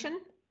the motion?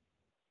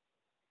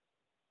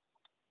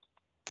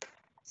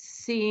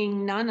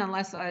 Seeing none,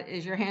 unless,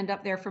 is your hand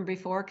up there from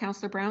before,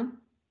 Councillor Brown?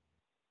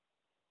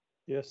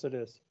 Yes, it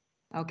is.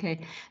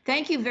 Okay.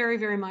 Thank you very,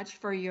 very much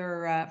for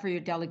your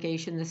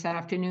delegation this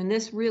afternoon.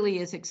 This really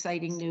is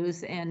exciting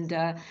news, and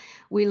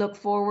we look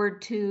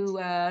forward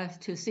to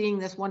seeing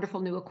this wonderful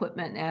new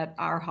equipment at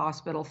our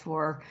hospital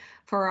for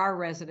our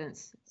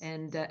residents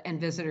and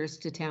visitors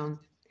to town.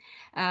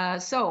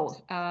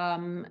 So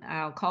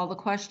I'll call the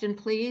question,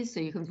 please. So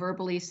you can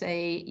verbally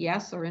say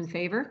yes or in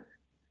favor.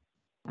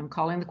 I'm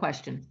calling the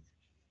question.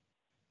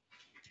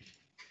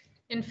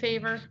 In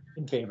favor.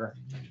 In favor.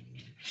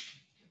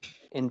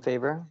 In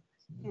favor?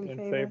 In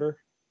favor?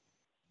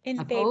 In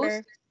Opposed?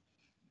 favor.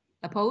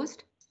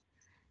 Opposed?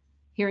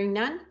 Hearing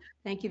none,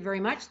 Thank you very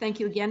much. Thank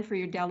you again for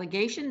your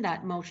delegation.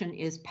 That motion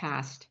is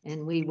passed,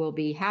 and we will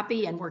be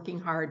happy and working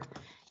hard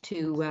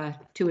to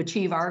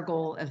achieve our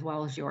goal as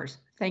well as yours.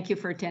 Thank you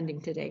for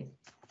attending today.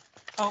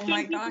 Oh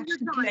my Thank you for gosh, your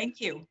time. thank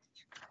you.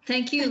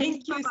 Thank you.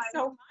 Thank you Bye-bye.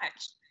 so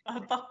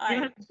much.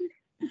 Bye-bye.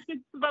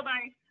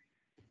 Bye-bye.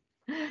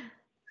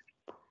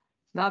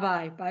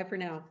 Bye-bye. Bye for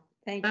now.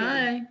 Thank you.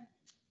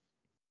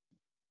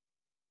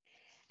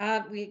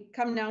 Bye. We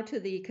come now to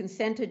the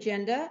consent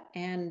agenda,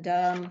 and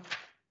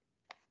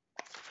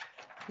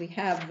we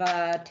have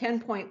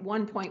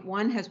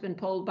 10.1.1 has been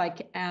pulled by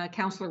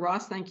Councillor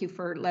Ross. Thank you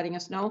for letting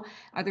us know.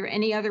 Are there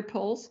any other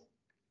polls?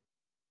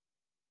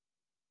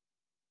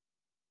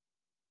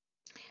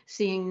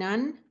 Seeing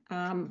none,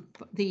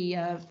 for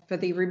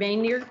the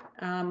remainder,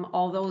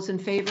 all those in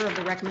favor of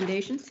the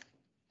recommendations?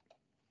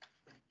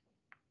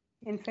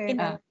 In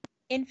favor.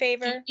 In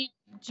favor.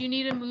 Do you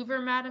need a mover,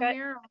 Madam Okay.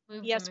 Mayor? I'll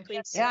move Yes, them if-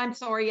 please. Yeah, I'm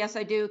sorry. Yes,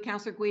 I do.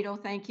 Councillor Guido,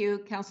 thank you.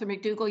 Councillor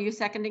McDougall, you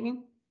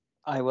seconding?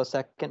 I will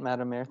second,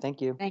 Madam Mayor.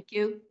 Thank you. Thank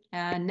you.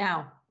 And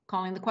now,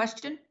 calling the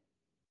question.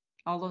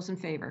 All those in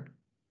favor?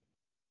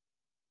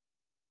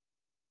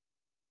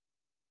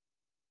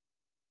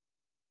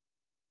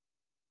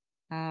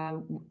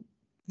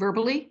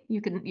 Verbally,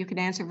 you can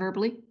answer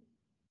verbally.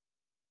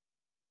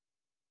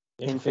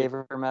 In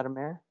favor, Madam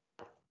Mayor.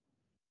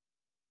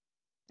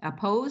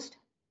 Opposed?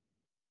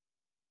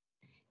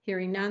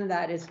 Hearing none,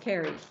 that is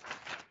carried.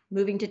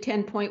 Moving to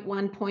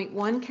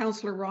 10.1.1,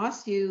 Councillor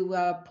Ross, you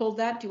pulled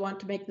that. Do you want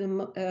to make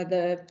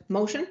the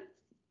motion?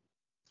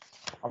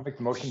 I'll make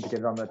the motion to get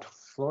it on the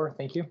floor.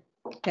 Thank you.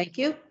 Thank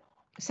you.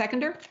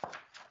 Seconder?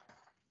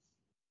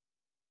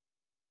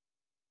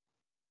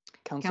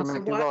 Councillor Councillor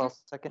McDougall,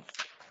 Watson? second.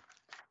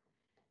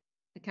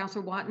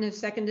 Councillor Watton has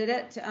seconded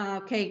it.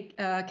 Okay,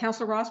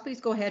 Councillor Ross, please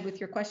go ahead with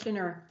your question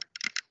or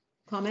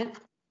comment.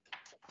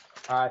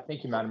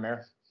 Thank you, Madam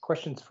Mayor.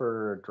 Questions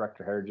for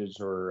Director Heritage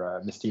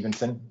or Ms.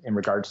 Stevenson in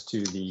regards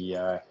to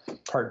the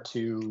Part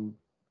 2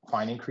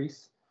 fine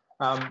increase.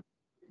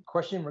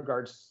 Question in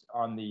regards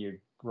on the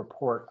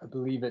report, I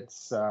believe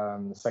it's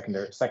the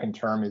second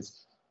term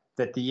is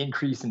that the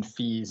increase in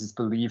fees is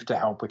believed to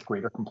help with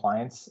greater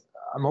compliance.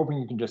 I'm hoping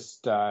you can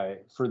just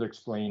further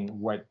explain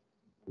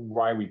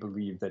why we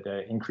believe that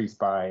an increase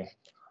by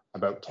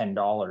about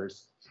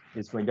 $10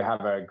 is going to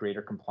have a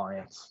greater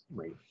compliance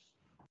rate.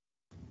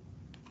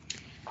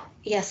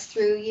 Yes,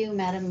 through you,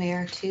 Madam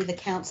Mayor, to the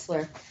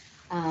councillor.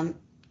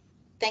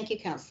 Thank you,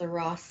 Councillor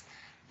Ross.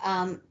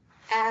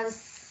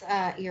 As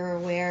you're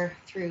aware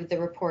through the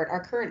report,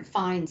 our current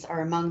fines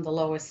are among the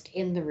lowest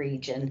in the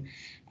region.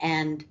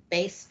 And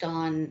based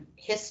on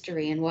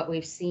history and what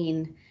we've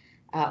seen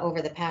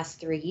over the past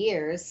 3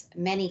 years,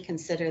 many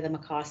consider them a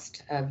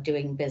cost of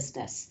doing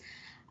business.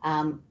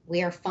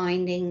 We are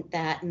finding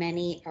that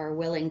many are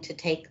willing to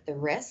take the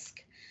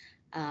risk,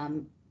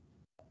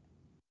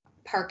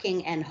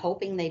 parking and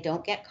hoping they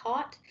don't get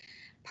caught.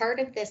 Part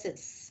of this,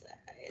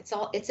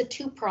 it's a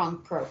two-pronged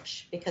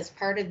approach, because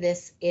part of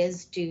this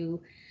is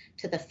due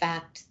to the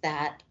fact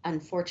that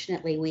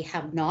unfortunately we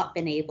have not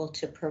been able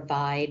to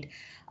provide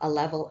a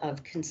level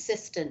of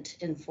consistent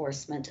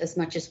enforcement as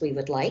much as we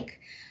would like,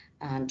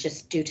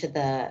 just due to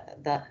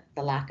the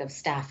lack of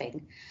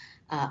staffing.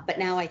 But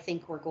now I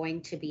think we're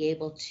going to be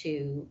able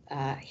to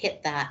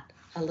hit that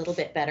a little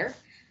bit better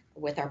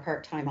with our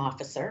part-time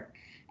officer.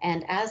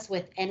 And as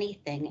with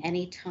anything,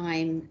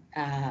 anytime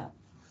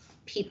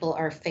people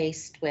are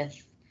faced with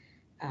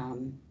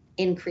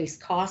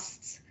increased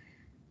costs,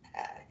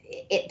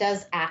 it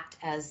does act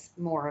as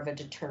more of a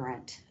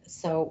deterrent.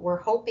 So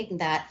we're hoping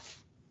that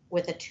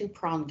with a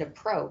two-pronged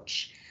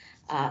approach,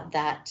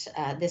 that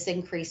this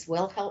increase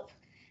will help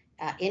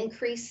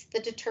increase the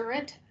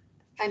deterrent.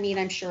 I mean,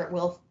 I'm sure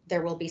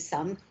there will be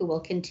some who will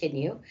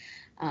continue,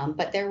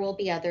 but there will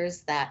be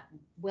others that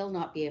will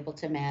not be able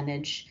to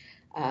manage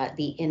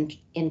the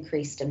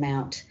increased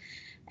amount.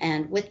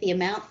 And with the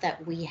amount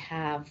that we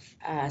have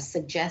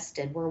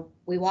suggested,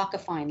 we walk a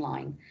fine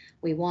line.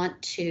 We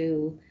want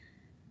to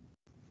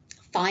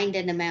find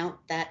an amount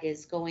that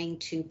is going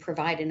to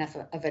provide enough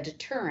of a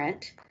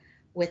deterrent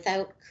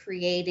without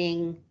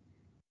creating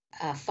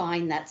a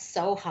fine that's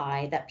so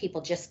high that people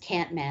just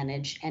can't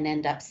manage and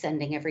end up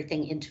sending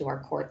everything into our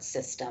court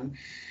system.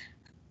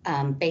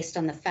 Based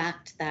on the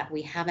fact that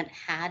we haven't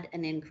had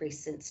an increase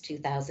since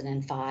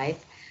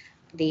 2005,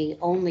 the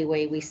only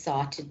way we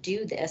saw to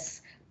do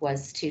this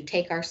was to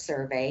take our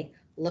survey,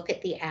 look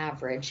at the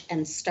average,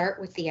 and start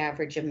with the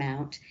average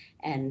amount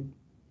and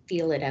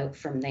feel it out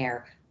from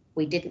there.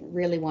 We didn't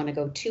really want to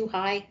go too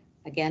high,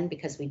 again,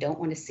 because we don't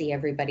want to see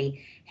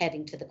everybody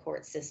heading to the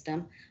court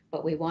system,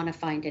 but we want to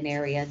find an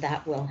area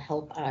that will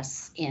help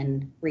us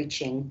in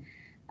reaching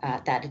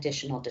that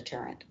additional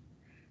deterrent.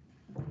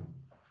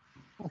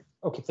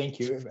 Okay, thank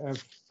you.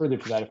 Further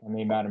to that, if I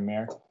may, Madam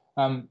Mayor,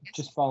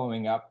 just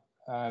following up,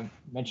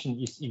 mentioned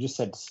you just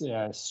said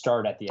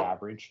start at the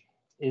average.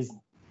 It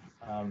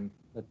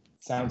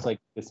sounds like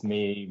this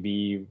may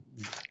be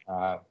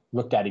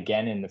looked at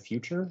again in the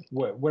future.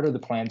 What are the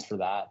plans for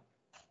that?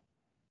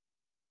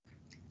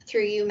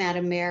 Through you,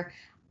 Madam Mayor,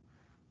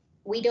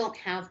 we don't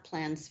have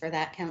plans for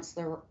that,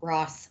 Councillor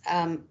Ross.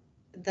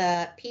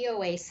 The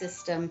POA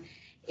system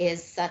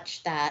is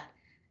such that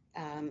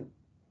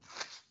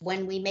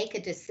when we make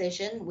a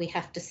decision, we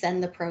have to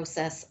send the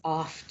process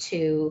off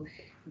to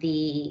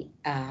the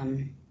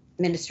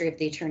Ministry of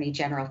the Attorney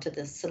General, to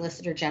the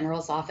Solicitor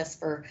General's office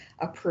for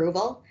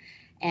approval.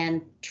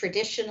 And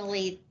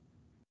traditionally,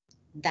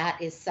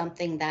 that is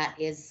something that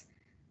is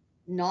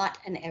not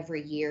an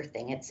every year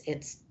thing.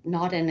 It's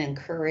not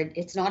encouraged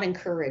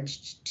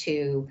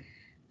to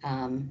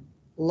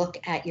look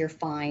at your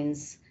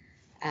fines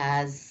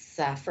as,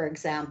 for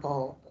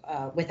example,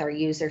 with our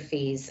user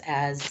fees,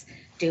 as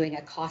doing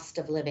a cost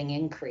of living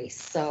increase.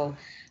 So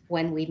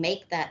when we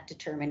make that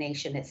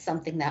determination, it's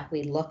something that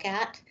we look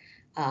at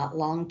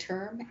long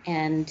term,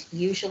 and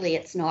usually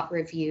it's not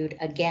reviewed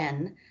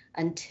again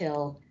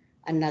until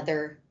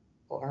another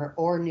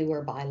or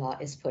newer bylaw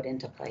is put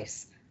into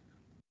place.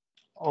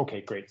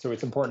 Okay, great. So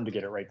it's important to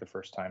get it right the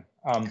first time.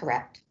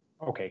 Correct.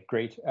 Okay,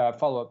 great.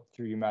 Follow up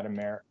through you, Madam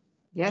Mayor.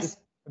 Yes.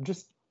 I'm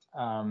just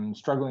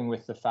struggling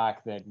with the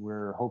fact that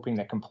we're hoping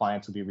that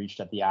compliance will be reached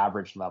at the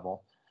average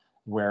level,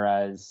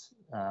 whereas,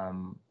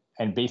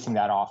 and basing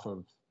that off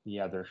of the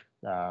other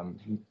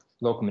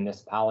local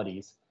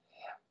municipalities,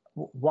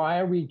 why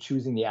are we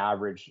choosing the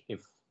average if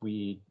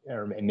we,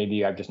 or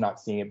maybe I'm just not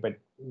seeing it, but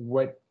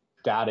what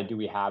data do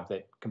we have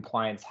that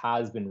compliance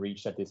has been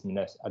reached at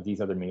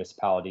these other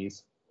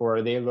municipalities? Or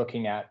are they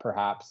looking at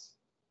perhaps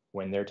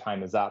when their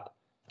time is up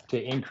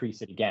to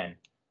increase it again?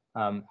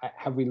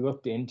 Have we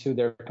looked into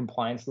their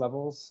compliance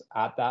levels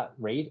at that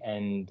rate?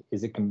 And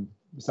is it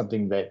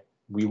something that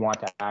we want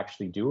to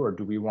actually do, or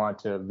do we want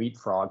to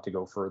leapfrog to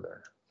go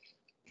further?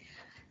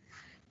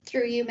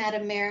 Through you,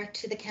 Madam Mayor,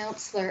 to the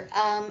councillor.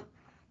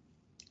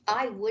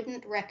 I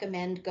wouldn't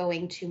recommend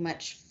going too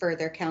much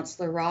further,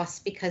 Councillor Ross,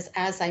 because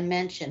as I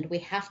mentioned, we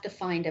have to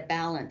find a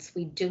balance.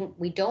 We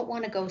don't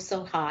want to go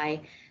so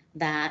high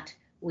that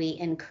we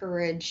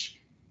encourage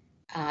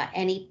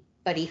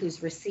anybody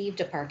who's received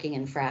a parking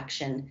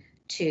infraction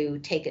to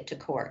take it to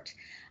court.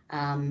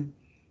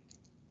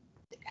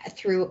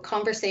 Through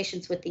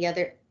conversations with the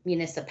other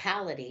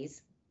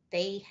municipalities,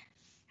 they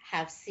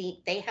have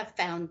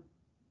found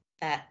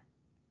that,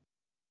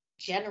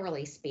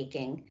 generally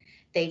speaking,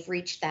 they've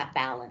reached that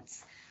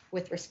balance.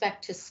 With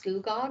respect to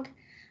Scugog,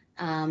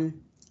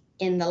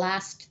 in the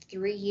last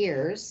 3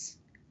 years,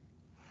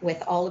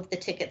 with all of the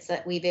tickets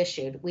that we've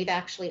issued, we've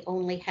actually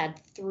only had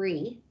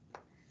 3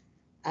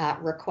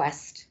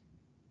 request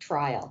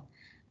trial.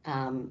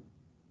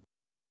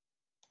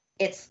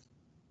 It's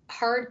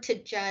hard to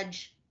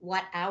judge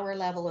what our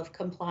level of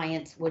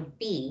compliance would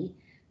be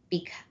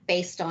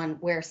based on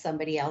where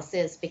somebody else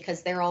is,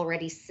 because they're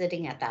already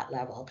sitting at that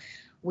level.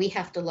 We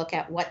have to look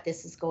at what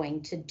this is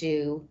going to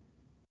do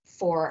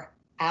for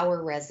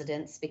our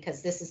residents,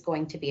 because this is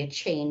going to be a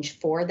change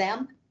for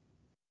them.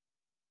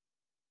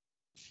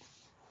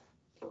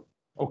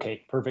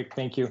 Okay, perfect.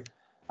 Thank you.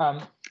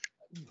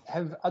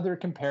 Have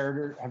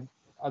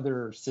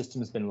other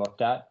systems been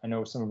looked at? I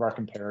know some of our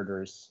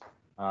comparators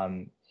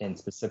in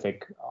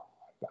specific,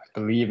 I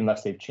believe,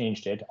 unless they've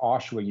changed it,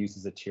 Oshawa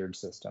uses a tiered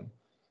system.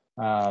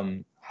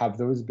 Have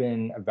those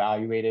been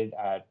evaluated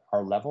at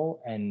our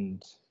level,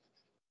 and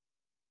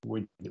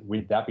would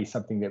that be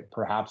something that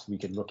perhaps we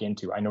could look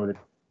into? I know that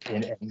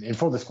in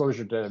full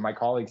disclosure to my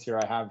colleagues here,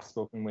 I have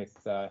spoken with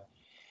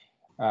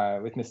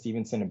Ms.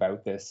 Stevenson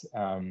about this,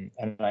 and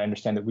I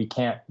understand that we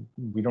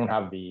don't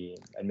have the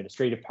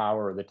administrative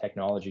power or the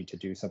technology to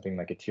do something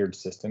like a tiered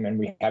system, and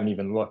we haven't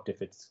even looked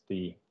if it's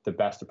the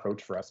best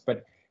approach for us.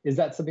 But is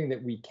that something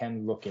that we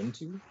can look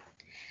into?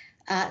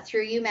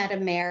 Through you,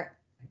 Madam Mayor,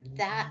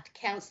 that,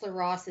 Councillor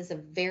Ross, is a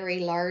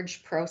very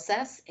large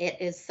process. It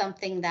is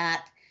something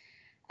that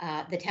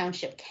the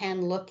township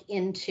can look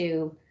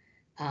into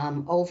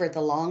over the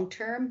long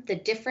term. The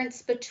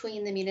difference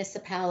between the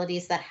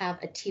municipalities that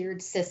have a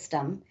tiered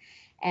system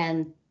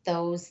and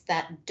those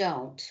that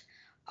don't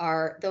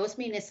are those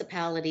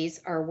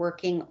municipalities are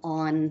working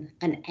on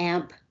an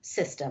AMP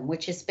system,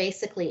 which is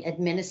basically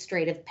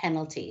administrative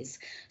penalties.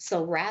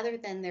 So rather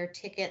than their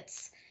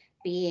tickets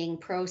being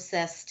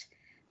processed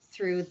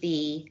through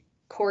the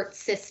court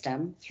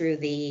system, through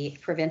the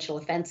Provincial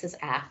Offences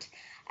Act,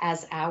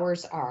 as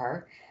ours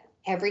are,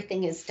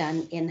 everything is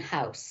done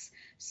in-house.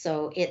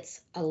 So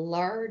it's a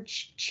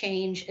large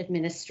change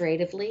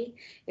administratively.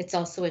 It's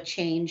also a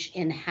change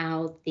in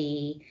how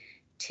the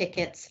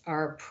tickets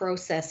are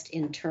processed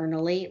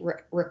internally,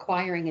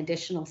 requiring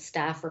additional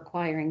staff,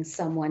 requiring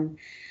someone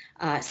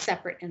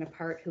separate and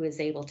apart who is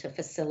able to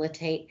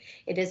facilitate.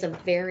 It is a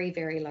very,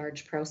 very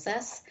large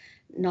process,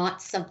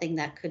 not something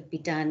that could be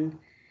done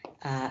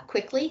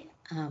quickly,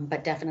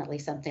 but definitely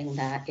something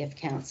that, if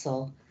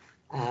council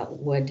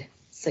would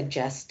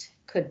suggest,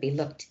 could be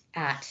looked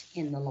at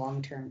in the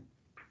long term.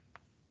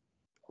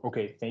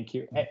 Okay, thank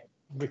you.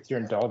 With your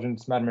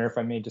indulgence, Madam Mayor, if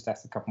I may just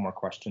ask a couple more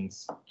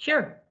questions.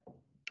 Sure.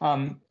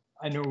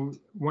 I know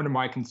one of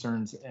my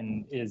concerns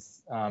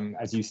is,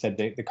 as you said,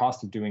 the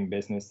cost of doing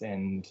business,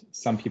 and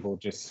some people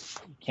just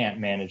can't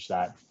manage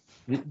that.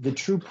 the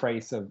true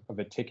price of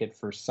a ticket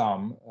for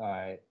some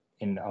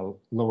in a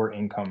lower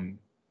income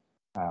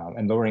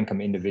and lower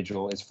income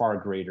individual is far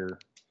greater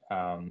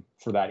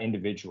for that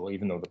individual,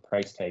 even though the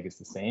price tag is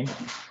the same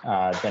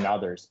than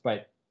others.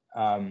 But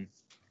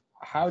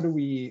how do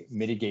we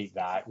mitigate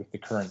that with the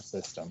current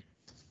system?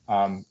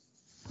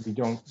 We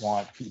don't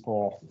want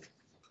people,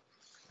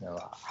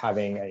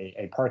 having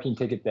a parking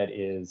ticket that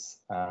is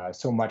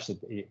so much that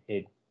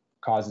it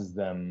causes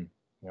them,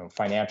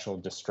 financial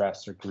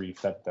distress or grief.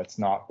 That's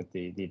not what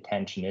the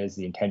intention is.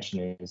 The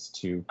intention is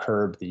to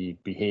curb the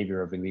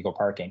behavior of illegal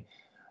parking.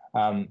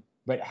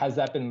 But has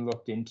that been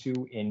looked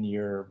into in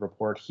your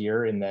report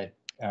here? In that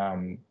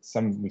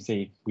we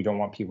say we don't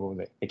want people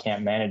that they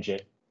can't manage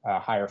it,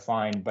 higher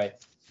fine,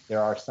 but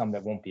there are some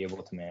that won't be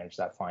able to manage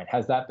that fine.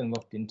 Has that been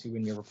looked into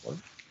in your report?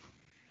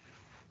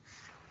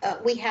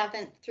 We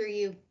haven't, through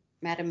you,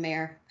 Madam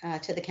Mayor,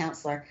 to the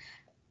councillor.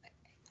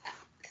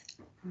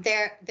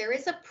 There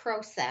is a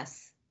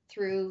process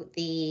through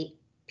the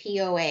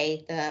POA,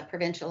 the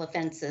Provincial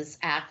Offences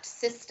Act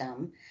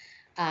system,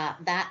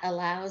 that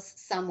allows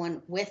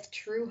someone with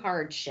true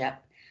hardship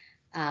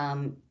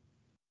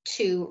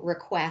to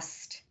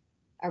request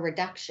a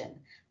reduction.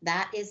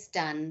 That is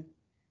done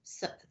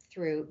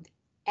through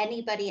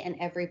anybody and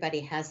everybody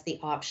has the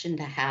option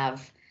to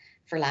have,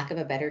 for lack of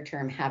a better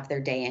term, have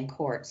their day in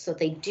court. So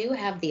they do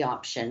have the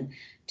option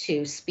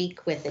to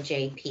speak with the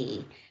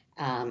JP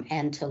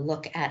and to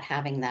look at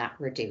having that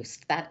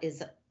reduced. That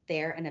is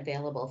there and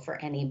available for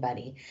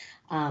anybody.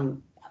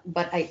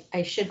 But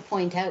I should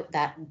point out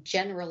that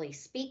generally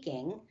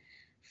speaking,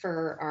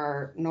 for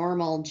our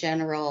normal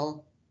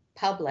general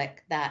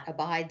public that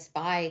abides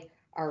by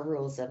our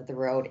rules of the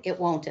road, it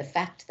won't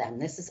affect them.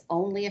 This is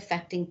only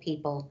affecting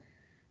people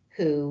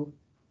who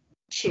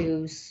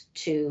choose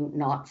to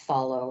not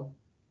follow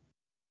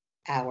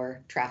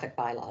our traffic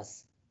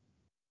bylaws.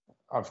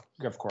 Of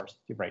course,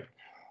 you're right.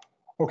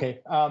 Okay,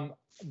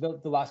 the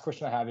last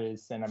question I have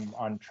is, and I'm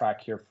on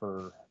track here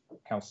for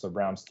Councillor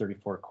Brown's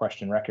 34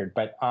 question record,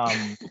 but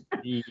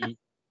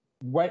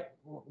what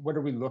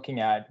are we looking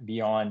at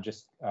beyond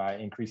just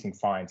increasing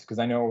fines? Because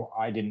I know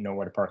I didn't know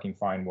what a parking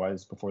fine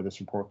was before this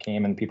report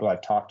came, and the people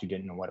I've talked to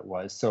didn't know what it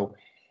was. So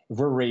if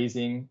we're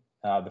raising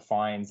the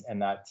fines,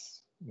 and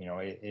that's,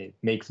 it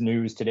makes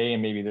news today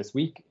and maybe this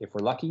week if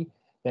we're lucky,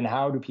 then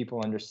how do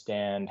people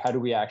understand, how do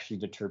we actually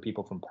deter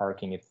people from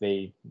parking if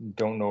they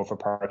don't know if a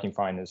parking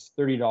fine is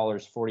 $30,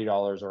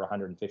 $40, or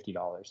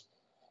 $150?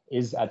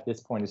 At this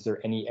point, is there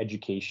any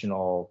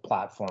educational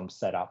platform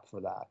set up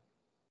for that?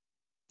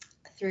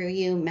 Through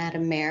you,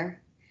 Madam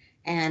Mayor,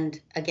 and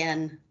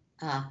again,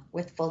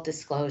 with full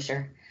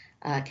disclosure,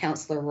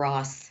 Councillor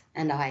Ross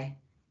and I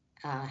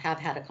have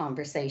had a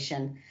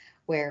conversation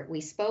where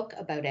we spoke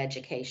about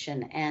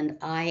education, and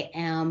I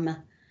am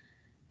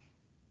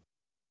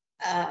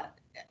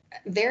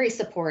very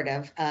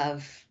supportive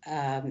of,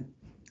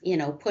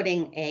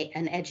 putting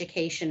an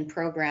education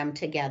program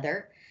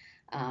together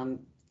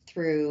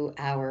through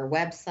our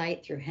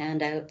website, through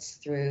handouts,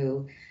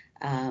 through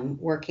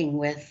working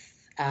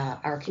with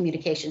our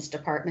communications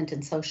department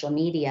and social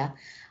media.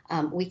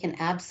 We can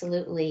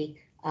absolutely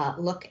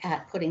look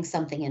at putting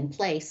something in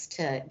place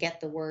to get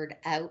the word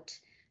out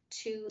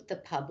to the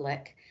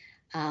public,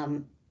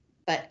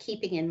 but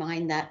keeping in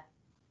mind that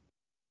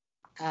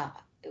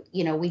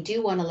we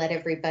do want to let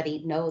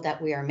everybody know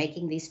that we are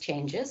making these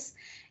changes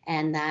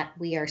and that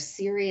we are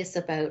serious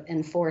about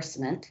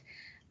enforcement.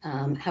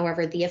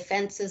 However, the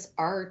offenses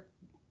are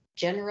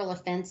general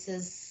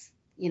offenses.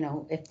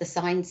 If the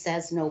sign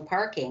says no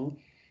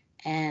parking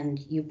and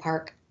you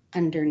park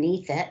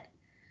underneath it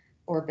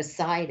or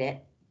beside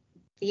it,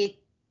 the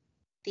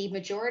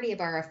majority of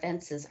our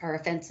offenses are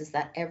offenses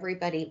that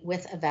everybody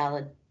with a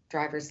valid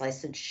driver's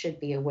license should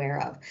be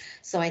aware of.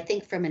 So I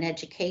think from an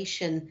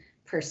education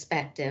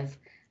perspective,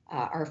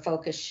 our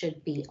focus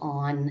should be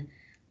on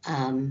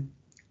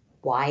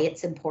why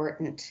it's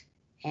important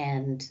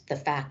and the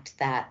fact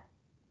that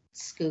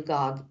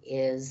Scugog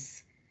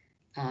is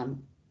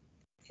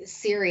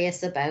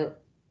serious about,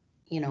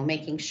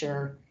 making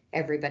sure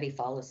everybody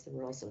follows the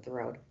rules of the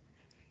road.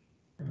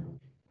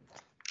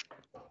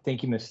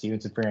 Thank you, Ms.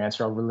 Stevenson, for your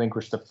answer. I'll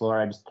relinquish the floor.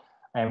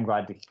 I am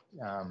glad to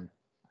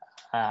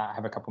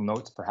have a couple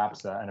notes,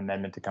 perhaps an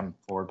amendment to come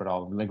forward, but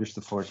I'll relinquish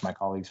the floor to my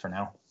colleagues for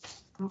now.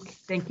 Okay,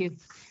 thank you.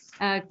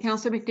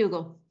 Councillor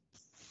McDougall.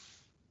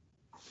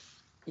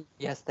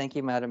 Yes, thank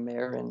you, Madam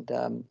Mayor,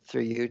 and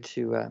through you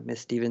to Ms.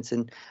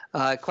 Stevenson.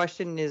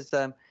 Question is,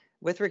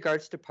 with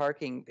regards to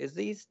parking,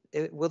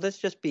 will this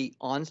just be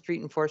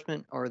on-street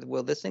enforcement, or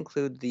will this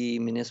include the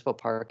municipal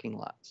parking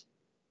lots?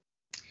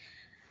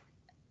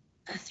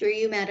 Through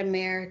you, Madam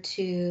Mayor,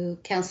 to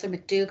Councillor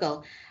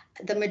McDougall,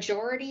 the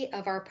majority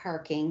of our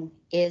parking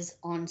is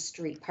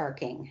on-street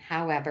parking.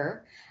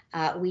 However,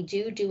 we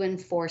do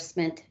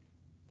enforcement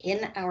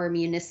in our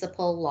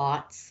municipal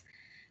lots,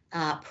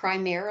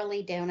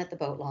 primarily down at the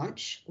boat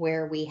launch,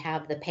 where we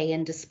have the pay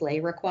and display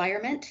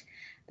requirement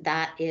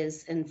that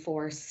is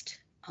enforced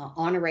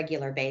on a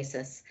regular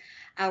basis.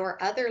 Our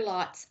other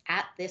lots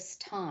at this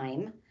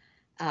time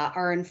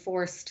are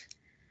enforced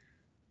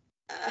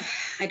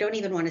I don't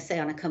even want to say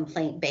on a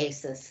complaint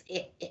basis.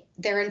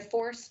 They're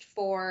enforced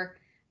for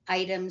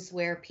items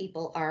where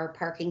people are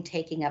parking,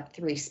 taking up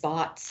 3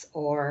 spots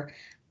or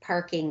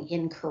parking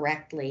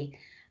incorrectly.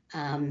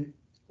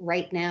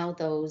 Right now,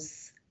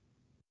 those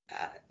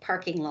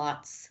parking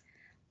lots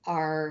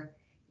are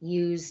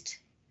used,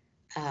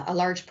 a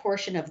large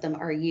portion of them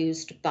are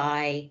used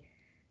by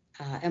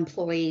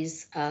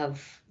employees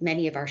of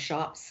many of our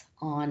shops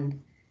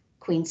on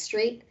Queen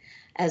Street,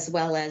 as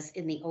well as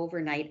in the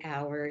overnight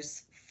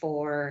hours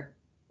for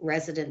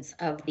residents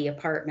of the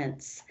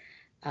apartments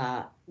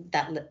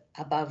that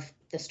above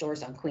the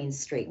stores on Queen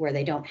Street, where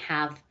they don't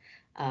have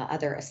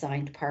other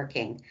assigned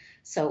parking.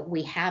 So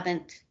we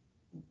haven't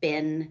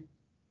been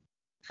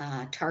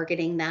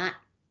targeting that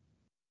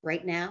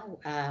right now,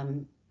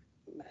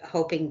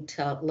 hoping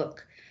to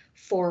look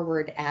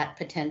forward at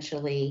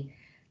potentially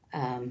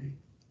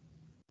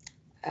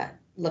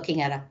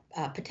looking at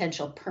a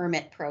potential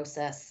permit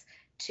process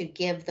to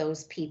give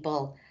those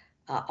people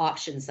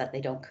options that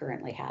they don't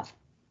currently have.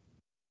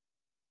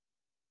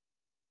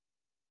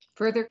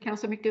 Further,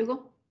 Councillor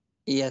McDougall?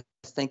 Yes,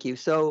 thank you.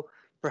 So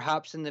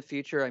perhaps in the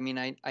future, I mean,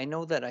 I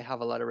know that I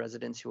have a lot of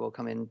residents who will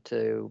come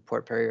into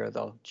Port Perry, or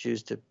they'll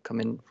choose to come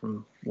in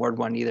from Ward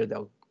 1. Either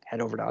they'll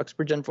head over to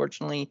Uxbridge,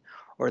 unfortunately,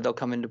 or they'll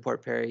come into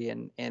Port Perry,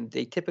 and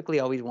they typically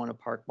always want to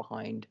park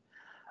behind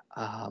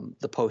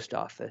the post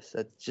office.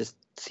 That just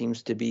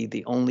seems to be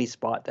the only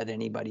spot that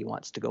anybody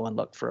wants to go and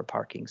look for a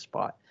parking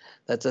spot.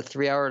 That's a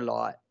 3-hour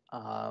lot,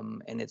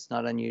 and it's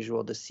not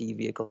unusual to see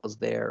vehicles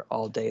there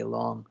all day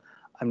long.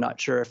 I'm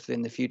not sure if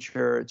in the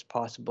future it's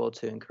possible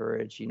to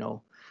encourage, you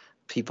know,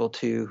 people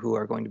who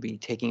are going to be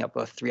taking up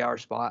a 3-hour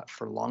spot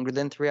for longer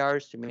than 3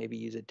 hours to maybe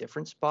use a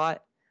different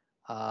spot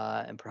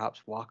and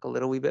perhaps walk a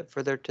little wee bit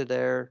further to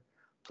their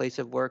place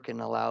of work,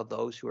 and allow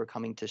those who are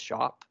coming to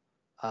shop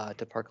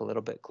to park a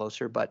little bit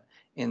closer. But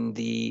in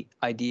the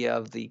idea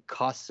of the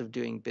costs of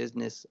doing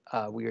business,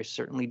 we are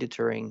certainly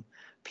deterring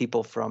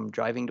people from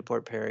driving to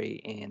Port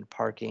Perry and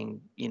parking,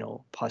 you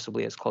know,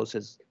 possibly as close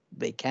as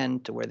they can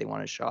to where they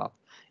want to shop.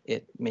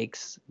 It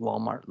makes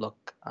Walmart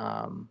look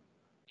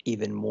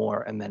even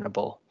more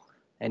amenable.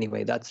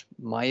 Anyway, that's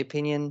my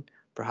opinion.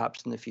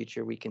 Perhaps in the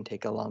future we can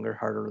take a longer,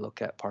 harder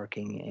look at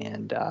parking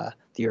and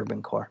the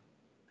urban core.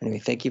 Anyway,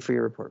 thank you for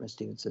your report, Ms.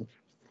 Stevenson.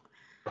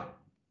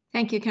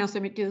 Thank you,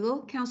 Councillor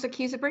McDougall. Councillor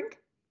Kiesebrink?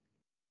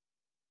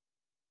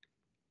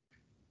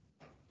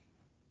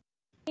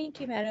 Thank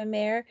you, Madam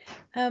Mayor.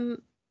 I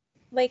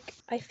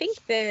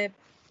think the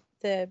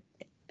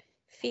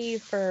fee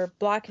for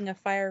blocking a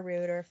fire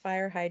route or a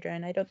fire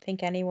hydrant, I don't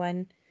think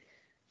anyone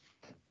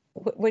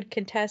would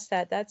contest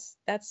that. That's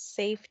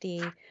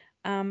safety.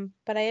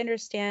 But I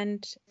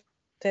understand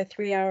the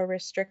 3-hour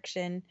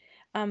restriction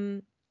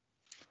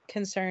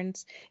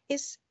concerns.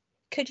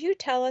 Could you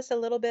tell us a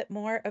little bit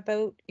more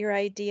about your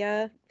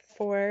idea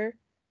for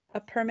a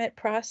permit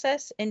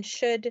process, and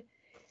should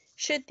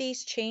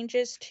these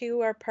changes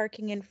to our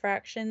parking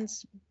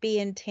infractions be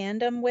in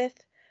tandem with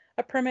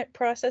a permit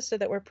process, so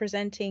that we're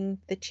presenting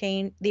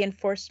the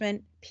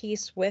enforcement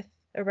piece with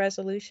a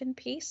resolution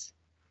piece?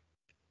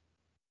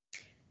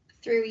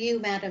 Through you,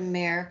 Madam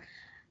Mayor,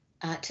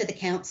 to the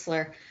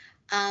councillor,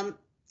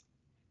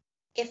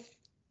 if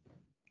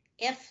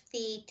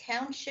the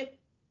township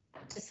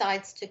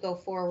decides to go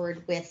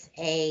forward with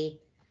a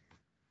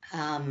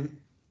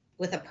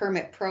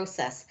permit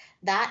process,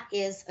 that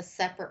is a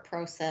separate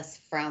process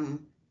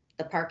from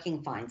the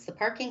parking fines. The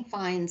parking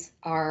fines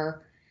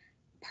are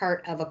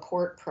part of a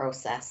court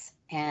process,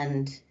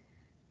 and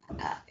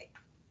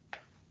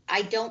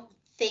I don't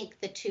think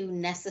the two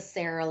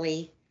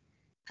necessarily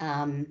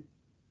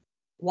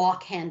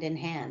walk hand in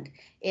hand.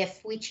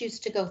 If we choose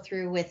to go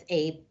through with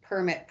a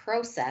permit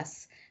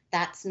process,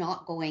 that's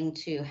not going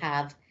to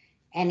have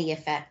any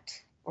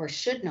effect, or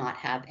should not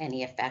have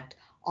any effect,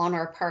 on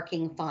our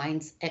parking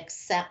fines,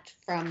 except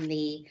from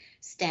the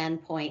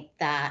standpoint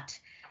that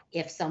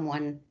if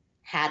someone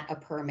had a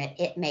permit,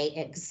 it may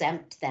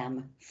exempt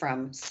them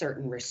from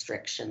certain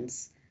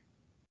restrictions.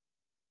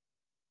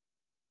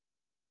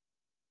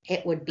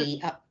 It would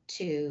be up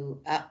to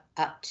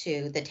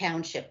the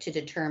township to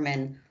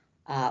determine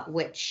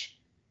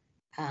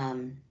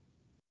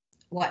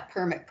what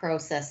permit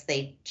process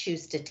they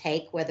choose to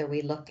take, whether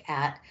we look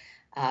at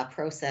a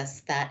process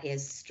that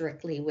is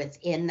strictly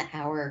within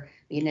our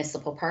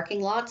municipal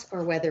parking lots,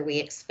 or whether we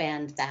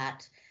expand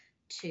that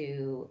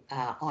to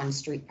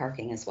on-street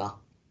parking as well.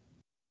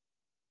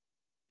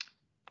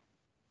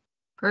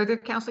 Further,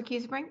 Councillor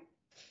Kiesebrink?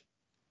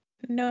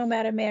 No,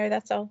 Madam Mayor,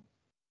 that's all.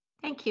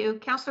 Thank you.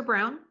 Councillor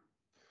Brown?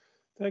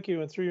 Thank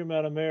you, and through you,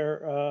 Madam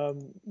Mayor,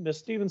 Ms.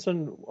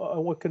 Stevenson,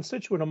 a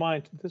constituent of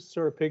mine, this is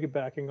sort of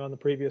piggybacking on the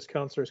previous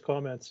councillor's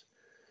comments,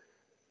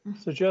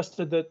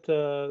 suggested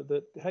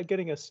that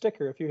getting a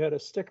sticker, if you had a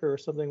sticker or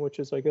something, which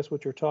is, I guess,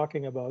 what you're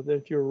talking about, that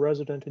if you're a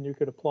resident and you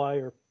could apply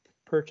or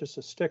purchase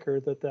a sticker,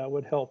 that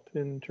would help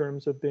in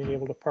terms of being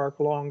able to park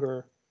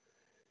longer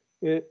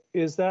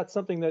Is that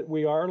something that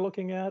we are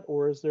looking at,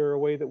 or is there a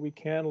way that we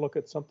can look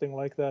at something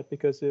like that?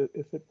 Because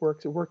if it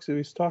works, it works.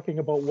 He's talking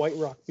about White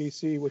Rock,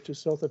 BC, which is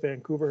south of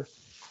Vancouver.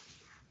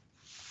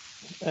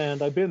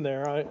 And I've been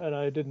there, and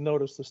I didn't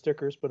notice the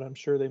stickers, but I'm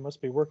sure they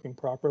must be working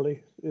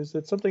properly. Is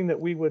it something that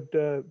we would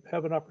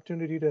have an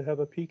opportunity to have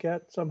a peek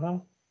at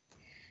somehow?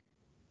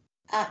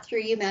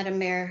 Through you, Madam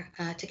Mayor,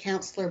 to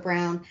Councillor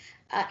Brown,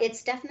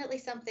 it's definitely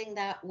something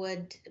that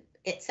would,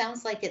 it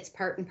sounds like it's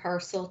part and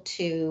parcel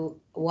to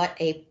what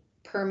a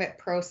permit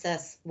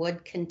process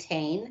would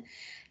contain.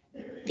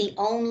 The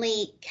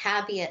only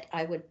caveat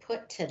I would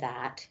put to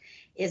that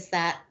is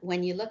that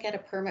when you look at a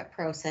permit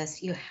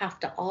process, you have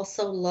to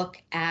also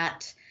look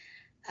at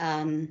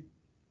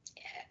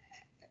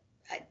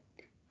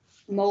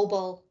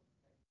mobile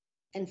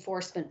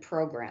enforcement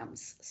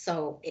programs.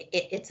 So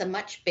it's a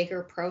much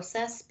bigger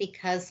process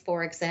because,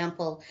 for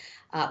example,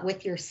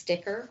 with your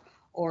sticker,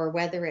 or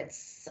whether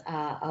it's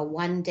a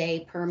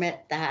one-day permit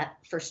that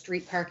for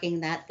street parking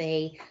that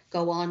they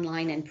go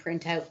online and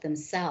print out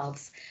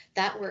themselves,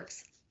 that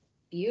works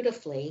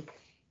beautifully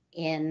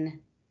in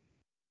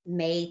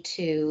May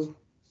to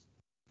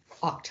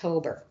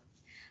October.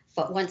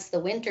 But once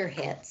the winter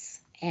hits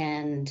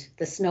and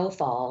the snow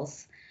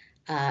falls,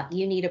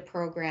 you need a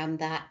program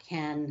that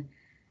can,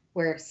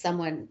 where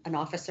someone, an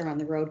officer on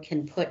the road,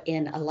 can put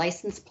in a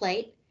license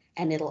plate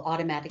and it'll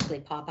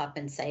automatically pop up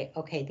and say,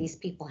 okay, these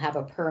people have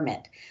a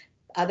permit.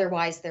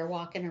 Otherwise, they're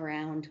walking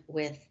around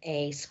with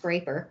a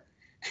scraper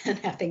and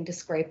having to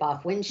scrape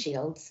off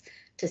windshields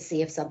to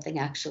see if something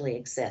actually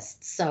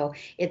exists. So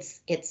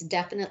it's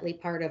definitely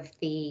part of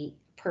the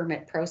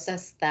permit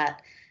process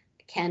that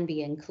can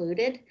be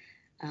included.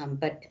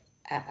 But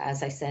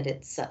as I said,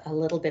 it's a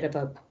little bit of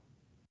a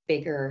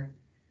bigger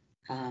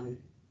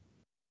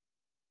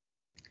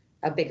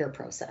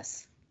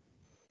process.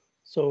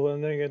 So,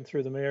 and then again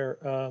through the mayor,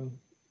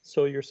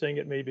 so you're saying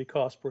it may be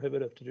cost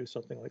prohibitive to do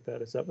something like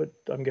that. Is that what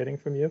I'm getting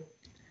from you?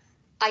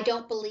 I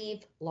don't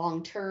believe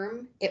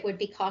long-term it would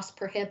be cost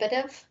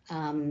prohibitive.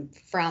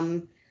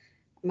 From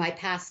my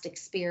past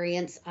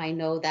experience, I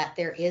know that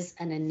there is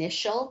an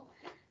initial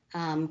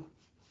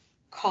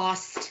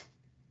cost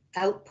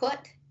output,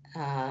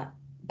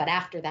 but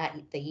after that,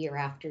 the year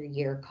after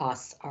year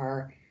costs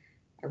are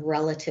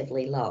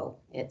relatively low.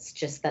 It's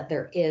just that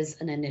there is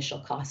an initial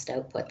cost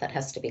output that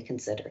has to be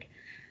considered.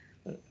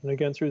 And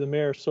again, through the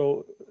mayor,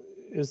 so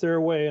is there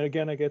a way, and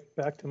again, I get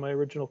back to my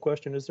original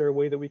question, is there a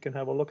way that we can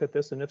have a look at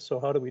this? And if so,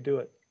 how do we do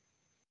it?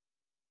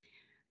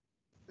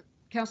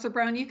 Councillor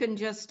Brown, you can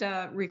just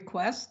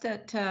request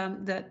that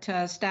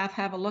staff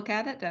have a look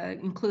at it,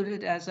 include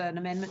it as an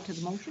amendment to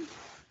the motion.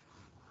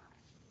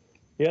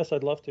 Yes,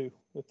 I'd love to,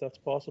 if that's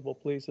possible,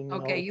 please. And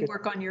okay, you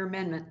work on your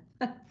amendment.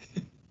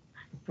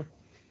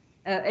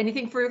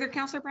 Anything further,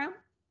 Councillor Brown?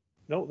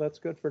 No, that's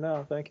good for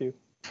now. Thank you.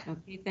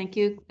 Okay, thank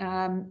you.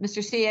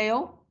 Mr.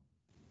 CAO?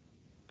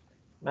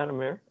 Madam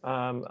Mayor,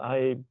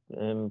 I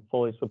am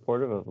fully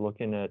supportive of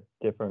looking at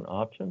different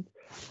options.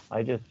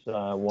 I just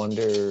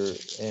wonder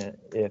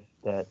if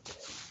that,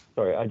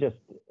 sorry, I just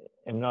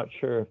am not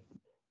sure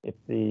if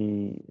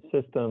the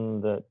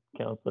system that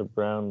Councillor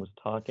Brown was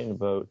talking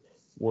about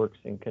works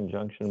in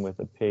conjunction with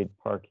a paid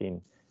parking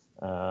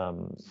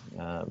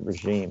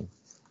regime.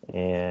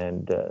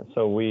 And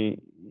so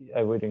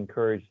I would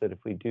encourage that if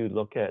we do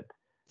look at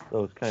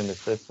those kind of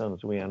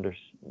systems, we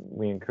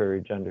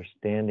encourage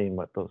understanding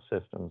what those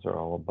systems are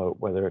all about,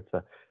 whether it's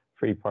a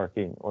free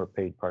parking or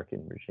paid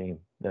parking regime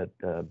that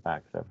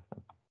backs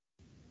everything.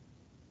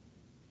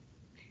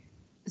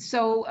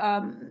 So,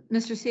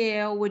 Mr.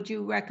 CAO, would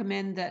you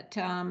recommend that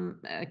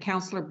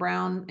Councillor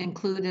Brown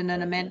include in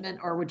an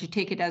amendment, or would you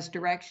take it as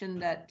direction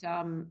that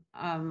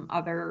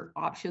other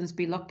options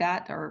be looked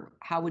at, or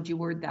how would you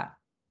word that?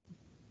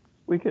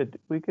 We could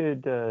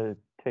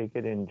take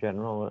it in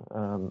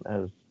general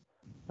as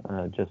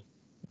just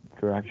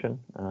direction.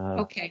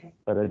 Okay.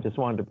 But I just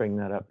wanted to bring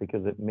that up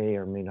because it may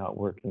or may not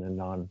work in a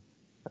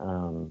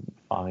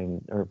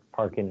non-fine or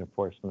parking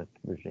enforcement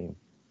regime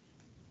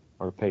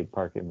or paid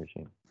parking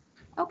regime.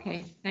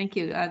 Okay, thank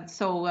you.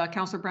 So,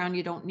 Councillor Brown,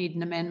 you don't need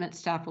an amendment.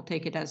 Staff will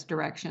take it as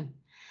direction.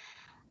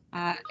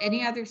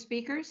 Any other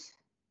speakers?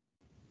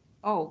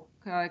 Oh,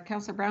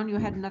 Councillor Brown, you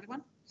had another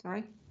one?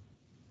 Sorry.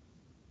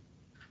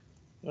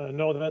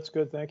 No, that's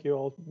good. Thank you.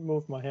 I'll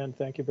move my hand.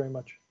 Thank you very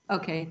much.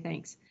 Okay,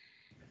 thanks.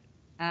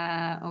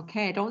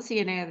 Okay, I don't see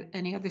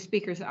any other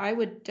speakers. I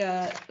would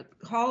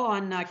call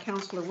on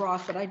Councillor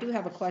Ross, but I do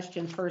have a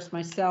question first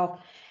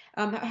myself.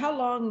 How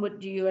long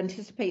do you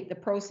anticipate the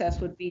process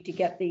would be to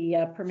get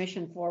the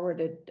permission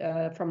forwarded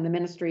from the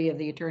Ministry of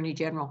the Attorney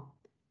General?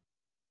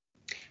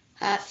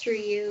 Through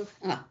you,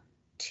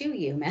 to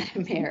you,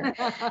 Madam Mayor.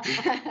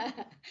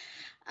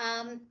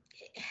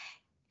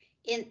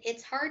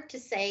 It's hard to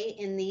say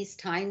in these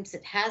times.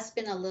 It has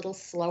been a little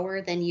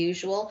slower than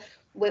usual.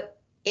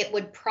 It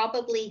would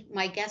probably,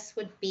 my guess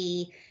would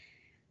be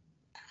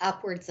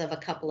upwards of a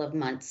couple of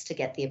months to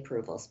get the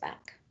approvals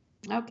back.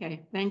 Okay,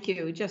 thank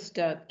you. Just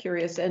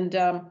curious. And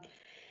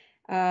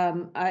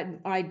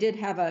I did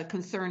have a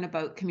concern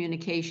about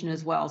communication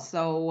as well.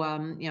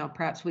 So,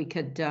 perhaps we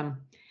could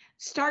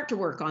start to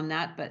work on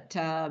that, but,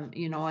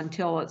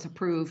 until it's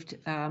approved,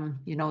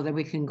 then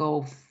we can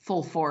go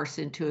full force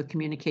into a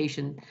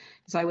communication.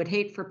 So I would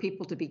hate for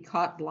people to be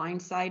caught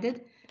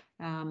blindsided.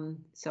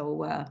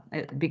 So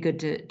it'd be good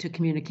to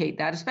communicate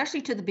that,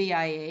 especially to the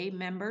BIA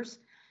members,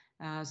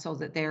 so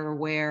that they're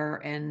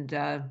aware and,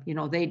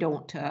 they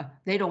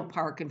don't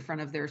park in front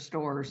of their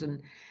stores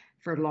and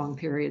for long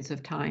periods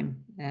of time.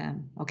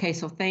 Okay,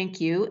 so thank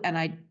you.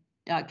 And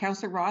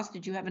Councillor Ross,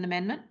 did you have an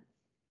amendment?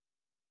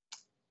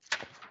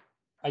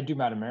 I do,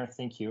 Madam Mayor.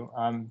 Thank you.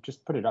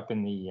 Just put it up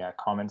in the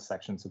comments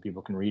section so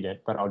people can read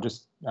it, but I'll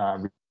just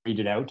read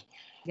it out.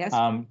 Yes.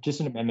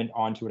 Just an amendment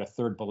onto it, a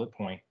third bullet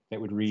point that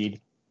would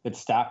read that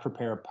staff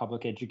prepare a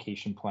public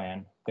education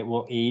plan that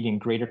will aid in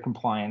greater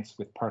compliance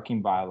with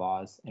parking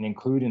bylaws and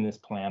include in this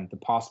plan the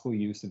possible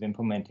use of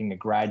implementing a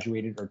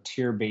graduated or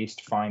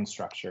tier-based fine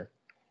structure,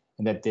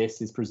 and that this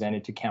is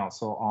presented to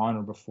council on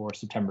or before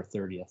September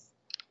 30th.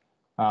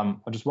 I'll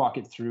just walk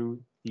it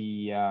through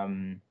the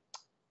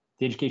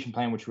education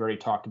plan, which we already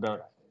talked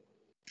about.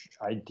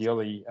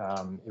 Ideally,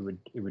 it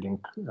would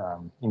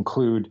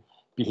include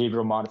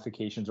behavioral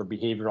modifications or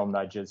behavioral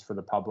nudges for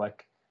the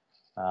public.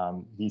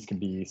 These can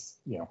be,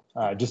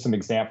 just some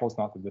examples.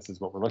 Not that this is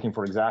what we're looking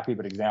for exactly,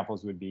 but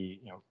examples would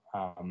be,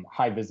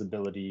 high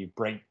visibility,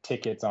 bright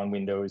tickets on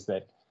windows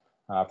that,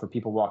 for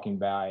people walking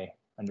by,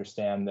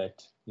 understand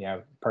that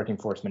parking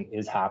enforcement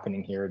is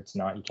happening here. It's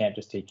not, you can't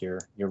just take your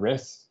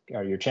risks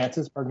or your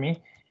chances, pardon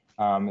me.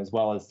 As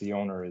well as the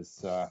owner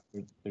is,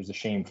 there's a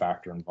shame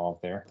factor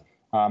involved there.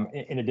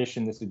 In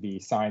addition, this would be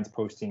signs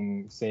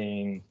posting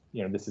saying,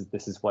 this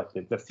is what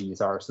the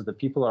fees are, so that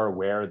people are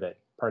aware that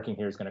parking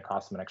here is going to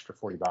cost them an extra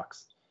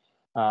 $40.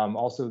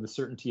 Also, the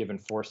certainty of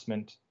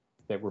enforcement,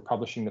 that we're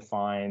publishing the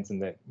fines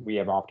and that we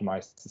have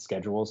optimized the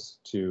schedules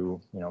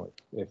to,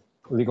 if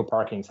illegal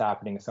parking is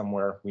happening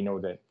somewhere, we know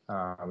that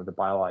the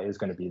bylaw is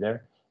going to be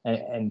there,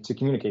 and to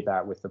communicate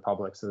that with the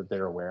public so that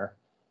they're aware.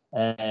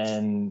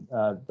 And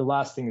the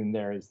last thing in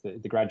there is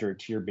the graduate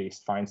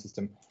tier-based fine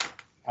system.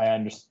 I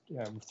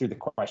understand through the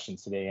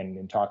questions today and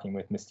in talking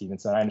with Ms.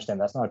 Stevenson, I understand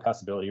that's not a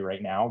possibility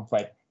right now,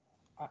 but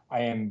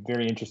I am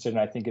very interested, and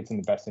I think it's in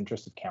the best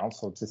interest of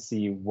council to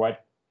see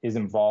what is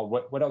involved,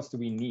 what else do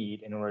we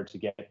need in order to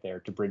get there,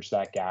 to bridge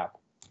that gap,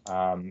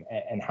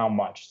 and how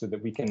much, so that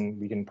we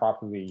can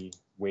properly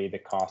weigh the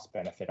cost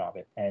benefit of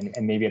it. And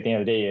maybe at the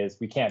end of the day is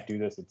we can't do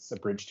this, it's a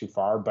bridge too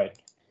far, but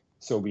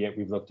so be it,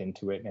 we've looked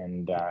into it,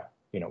 and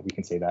we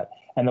can say that.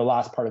 And the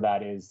last part of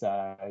that is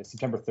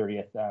September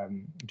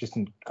 30th, just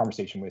in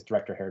conversation with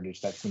Director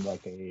Heritage, that seemed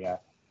like a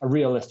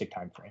realistic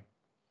time frame.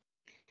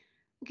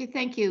 Okay,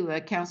 thank you,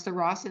 Councillor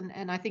Ross.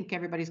 And I think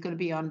everybody's going to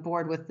be on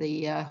board with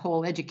the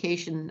whole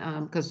education,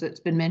 because it's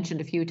been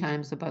mentioned a few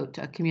times about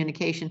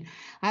communication.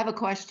 I have a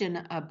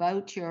question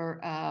about your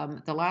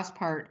the last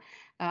part,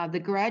 the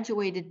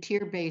graduated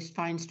tier-based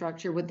fine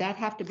structure. Would that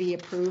have to be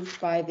approved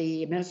by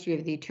the Ministry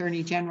of the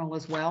Attorney General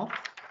as well?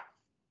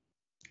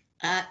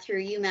 Through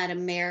you,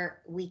 Madam Mayor,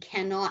 we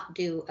cannot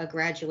do a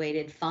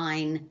graduated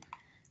fine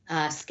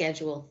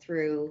schedule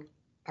through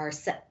our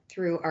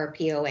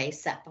POA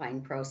set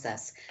fine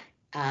process.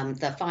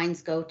 The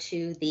fines go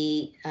to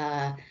the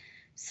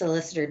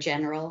Solicitor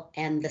General,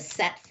 and the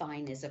set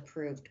fine is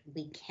approved.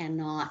 We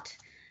cannot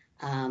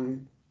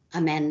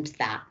amend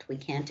that. We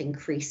can't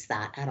increase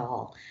that at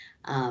all.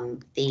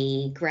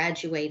 The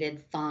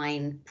graduated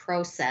fine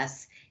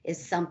process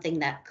is something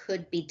that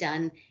could be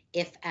done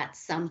if at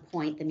some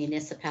point the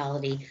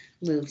municipality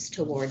moves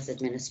towards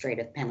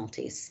administrative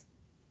penalties.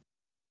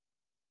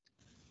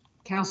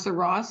 Councillor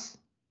Ross,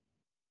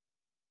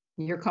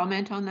 your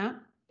comment on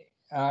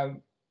that?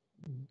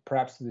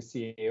 Perhaps to the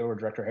CAO or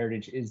Director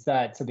Heritage, is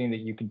that something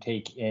that you can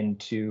take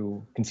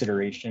into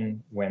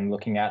consideration when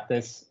looking at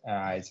this,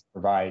 is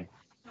provide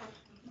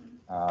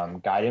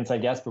guidance, I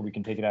guess, but we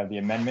can take it out of the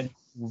amendment.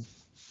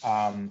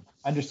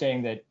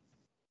 Understanding that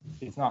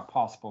it's not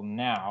possible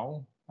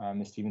now,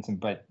 Ms. Stevenson,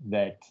 but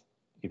that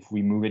if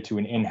we move it to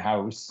an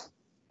in-house,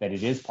 that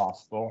it is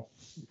possible.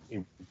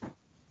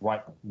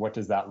 What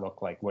does that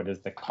look like? What is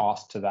the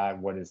cost to that?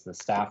 What is the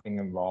staffing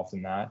involved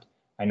in that?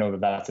 I know that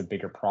that's a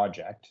bigger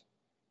project.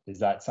 Is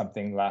that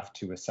something left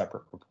to a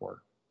separate report?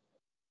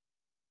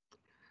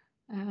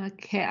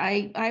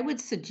 Okay, I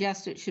would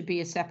suggest it should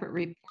be a separate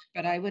report,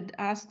 but I would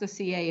ask the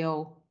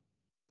CAO.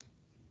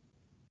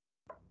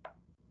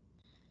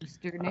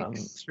 Mr.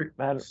 Nix.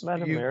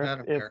 Madam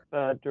Mayor,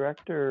 if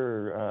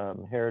Director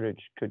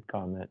Heritage could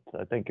comment,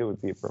 I think it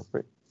would be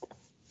appropriate.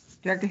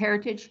 Director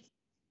Heritage?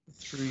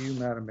 Through you,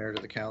 Madam Mayor,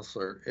 to the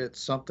councillor,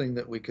 it's something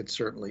that we could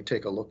certainly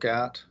take a look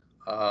at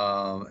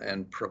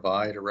and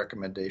provide a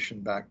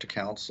recommendation back to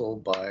council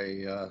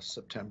by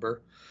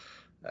September.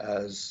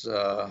 As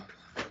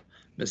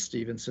Ms.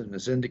 Stevenson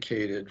has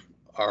indicated,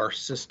 our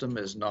system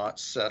is not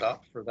set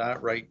up for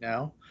that right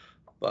now,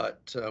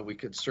 but we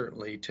could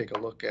certainly take a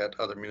look at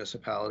other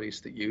municipalities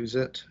that use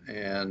it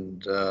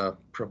and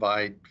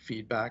provide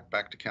feedback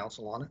back to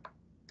council on it.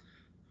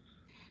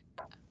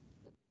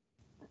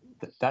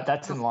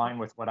 That's in line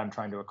with what I'm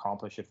trying to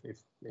accomplish if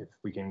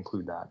we can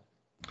include that.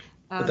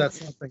 But that's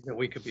something that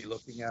we could be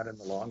looking at in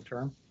the long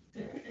term.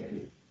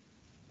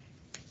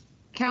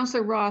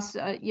 Councillor Ross,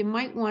 you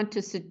might want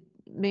to,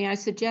 may I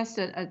suggest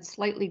a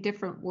slightly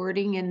different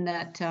wording in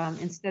that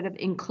instead of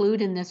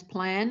include in this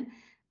plan,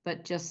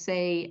 but just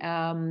say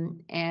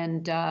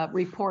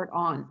report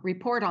on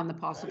the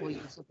possible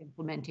use of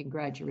implementing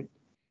graduate.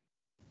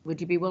 Would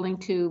you be willing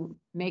to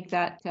make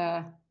that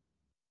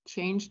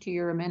change to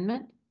your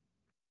amendment?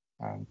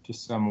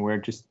 Just so I'm aware,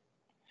 just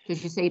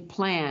because you say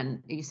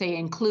plan, you say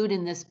include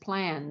in this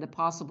plan the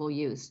possible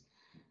use.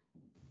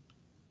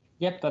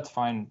 Yep, that's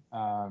fine.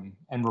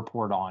 And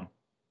report on.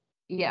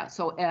 Yeah,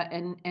 so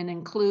and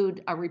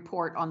include a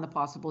report on the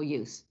possible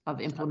use of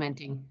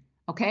implementing.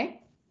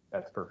 Okay?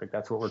 That's perfect.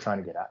 That's what we're trying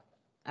to get at.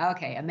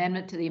 Okay,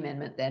 amendment to the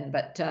amendment then,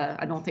 but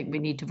I don't think we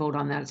need to vote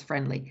on that. It's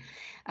friendly.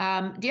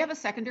 Do you have a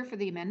seconder for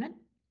the amendment?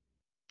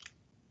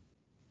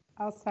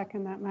 I'll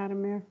second that,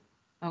 Madam Mayor.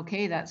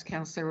 Okay, that's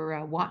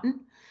Councillor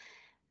Watton.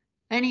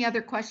 Any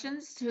other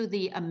questions to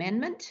the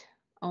amendment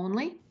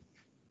only?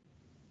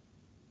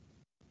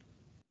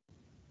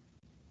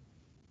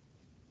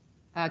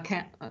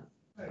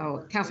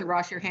 Councillor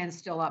Ross, your hand's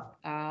still up.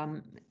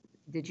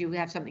 Did you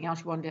have something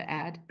else you wanted to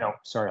add? No,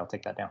 sorry, I'll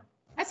take that down.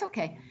 That's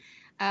okay.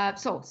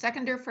 So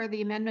seconder for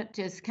the amendment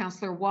is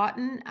Councillor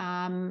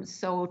Watton.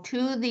 So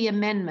to the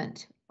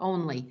amendment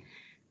only,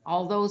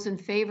 all those in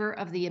favor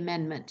of the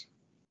amendment?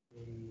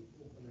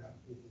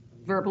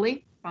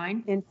 Verbally,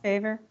 fine. In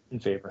favor? In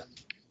favor.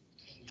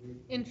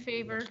 In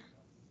favor.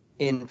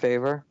 In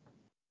favor?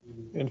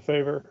 In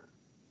favor.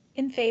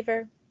 In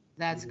favor.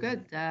 That's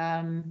good.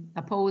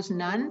 Opposed,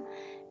 none.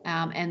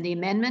 And the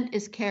amendment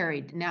is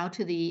carried. Now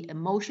to the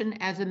motion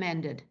as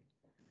amended.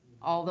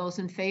 All those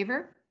in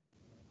favor?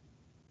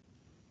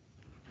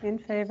 In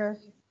favor?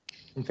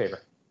 In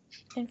favor.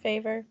 In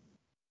favor.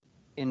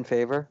 In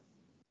favor?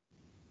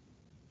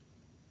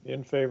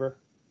 In favor.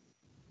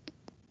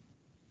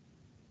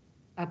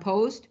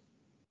 Opposed?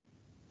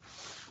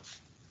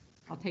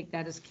 I'll take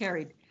that as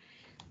carried.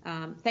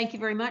 Thank you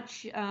very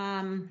much,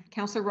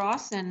 Councillor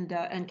Ross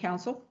and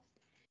Council.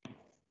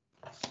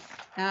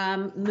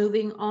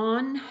 Moving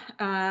on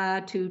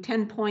to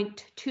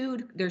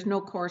 10.2, there's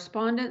no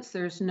correspondence,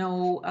 there's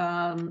no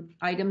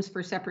items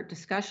for separate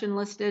discussion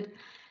listed,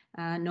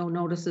 no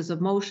notices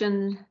of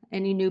motion,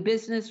 any new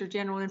business or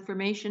general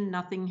information,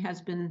 nothing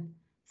has been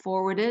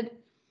forwarded.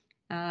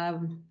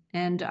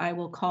 And I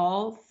will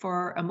call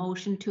for a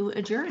motion to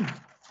adjourn.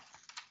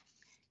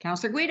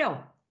 Councillor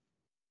Guido,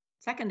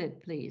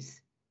 seconded,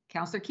 please.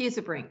 Councillor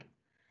Kiesebrink.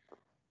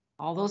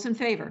 All those in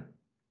favor?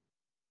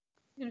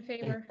 In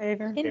favor.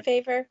 Favor. In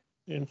favor.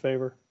 In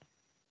favor.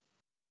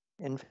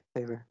 In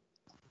favor.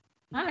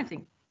 I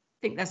think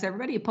that's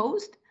everybody.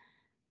 Opposed?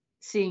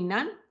 Seeing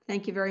none.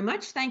 Thank you very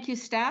much. Thank you,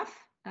 staff,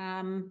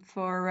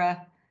 for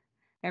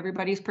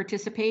everybody's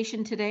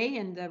participation today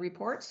and the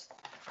reports.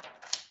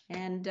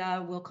 And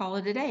we'll call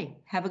it a day.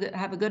 Have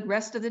a good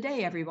rest of the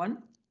day,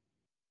 everyone.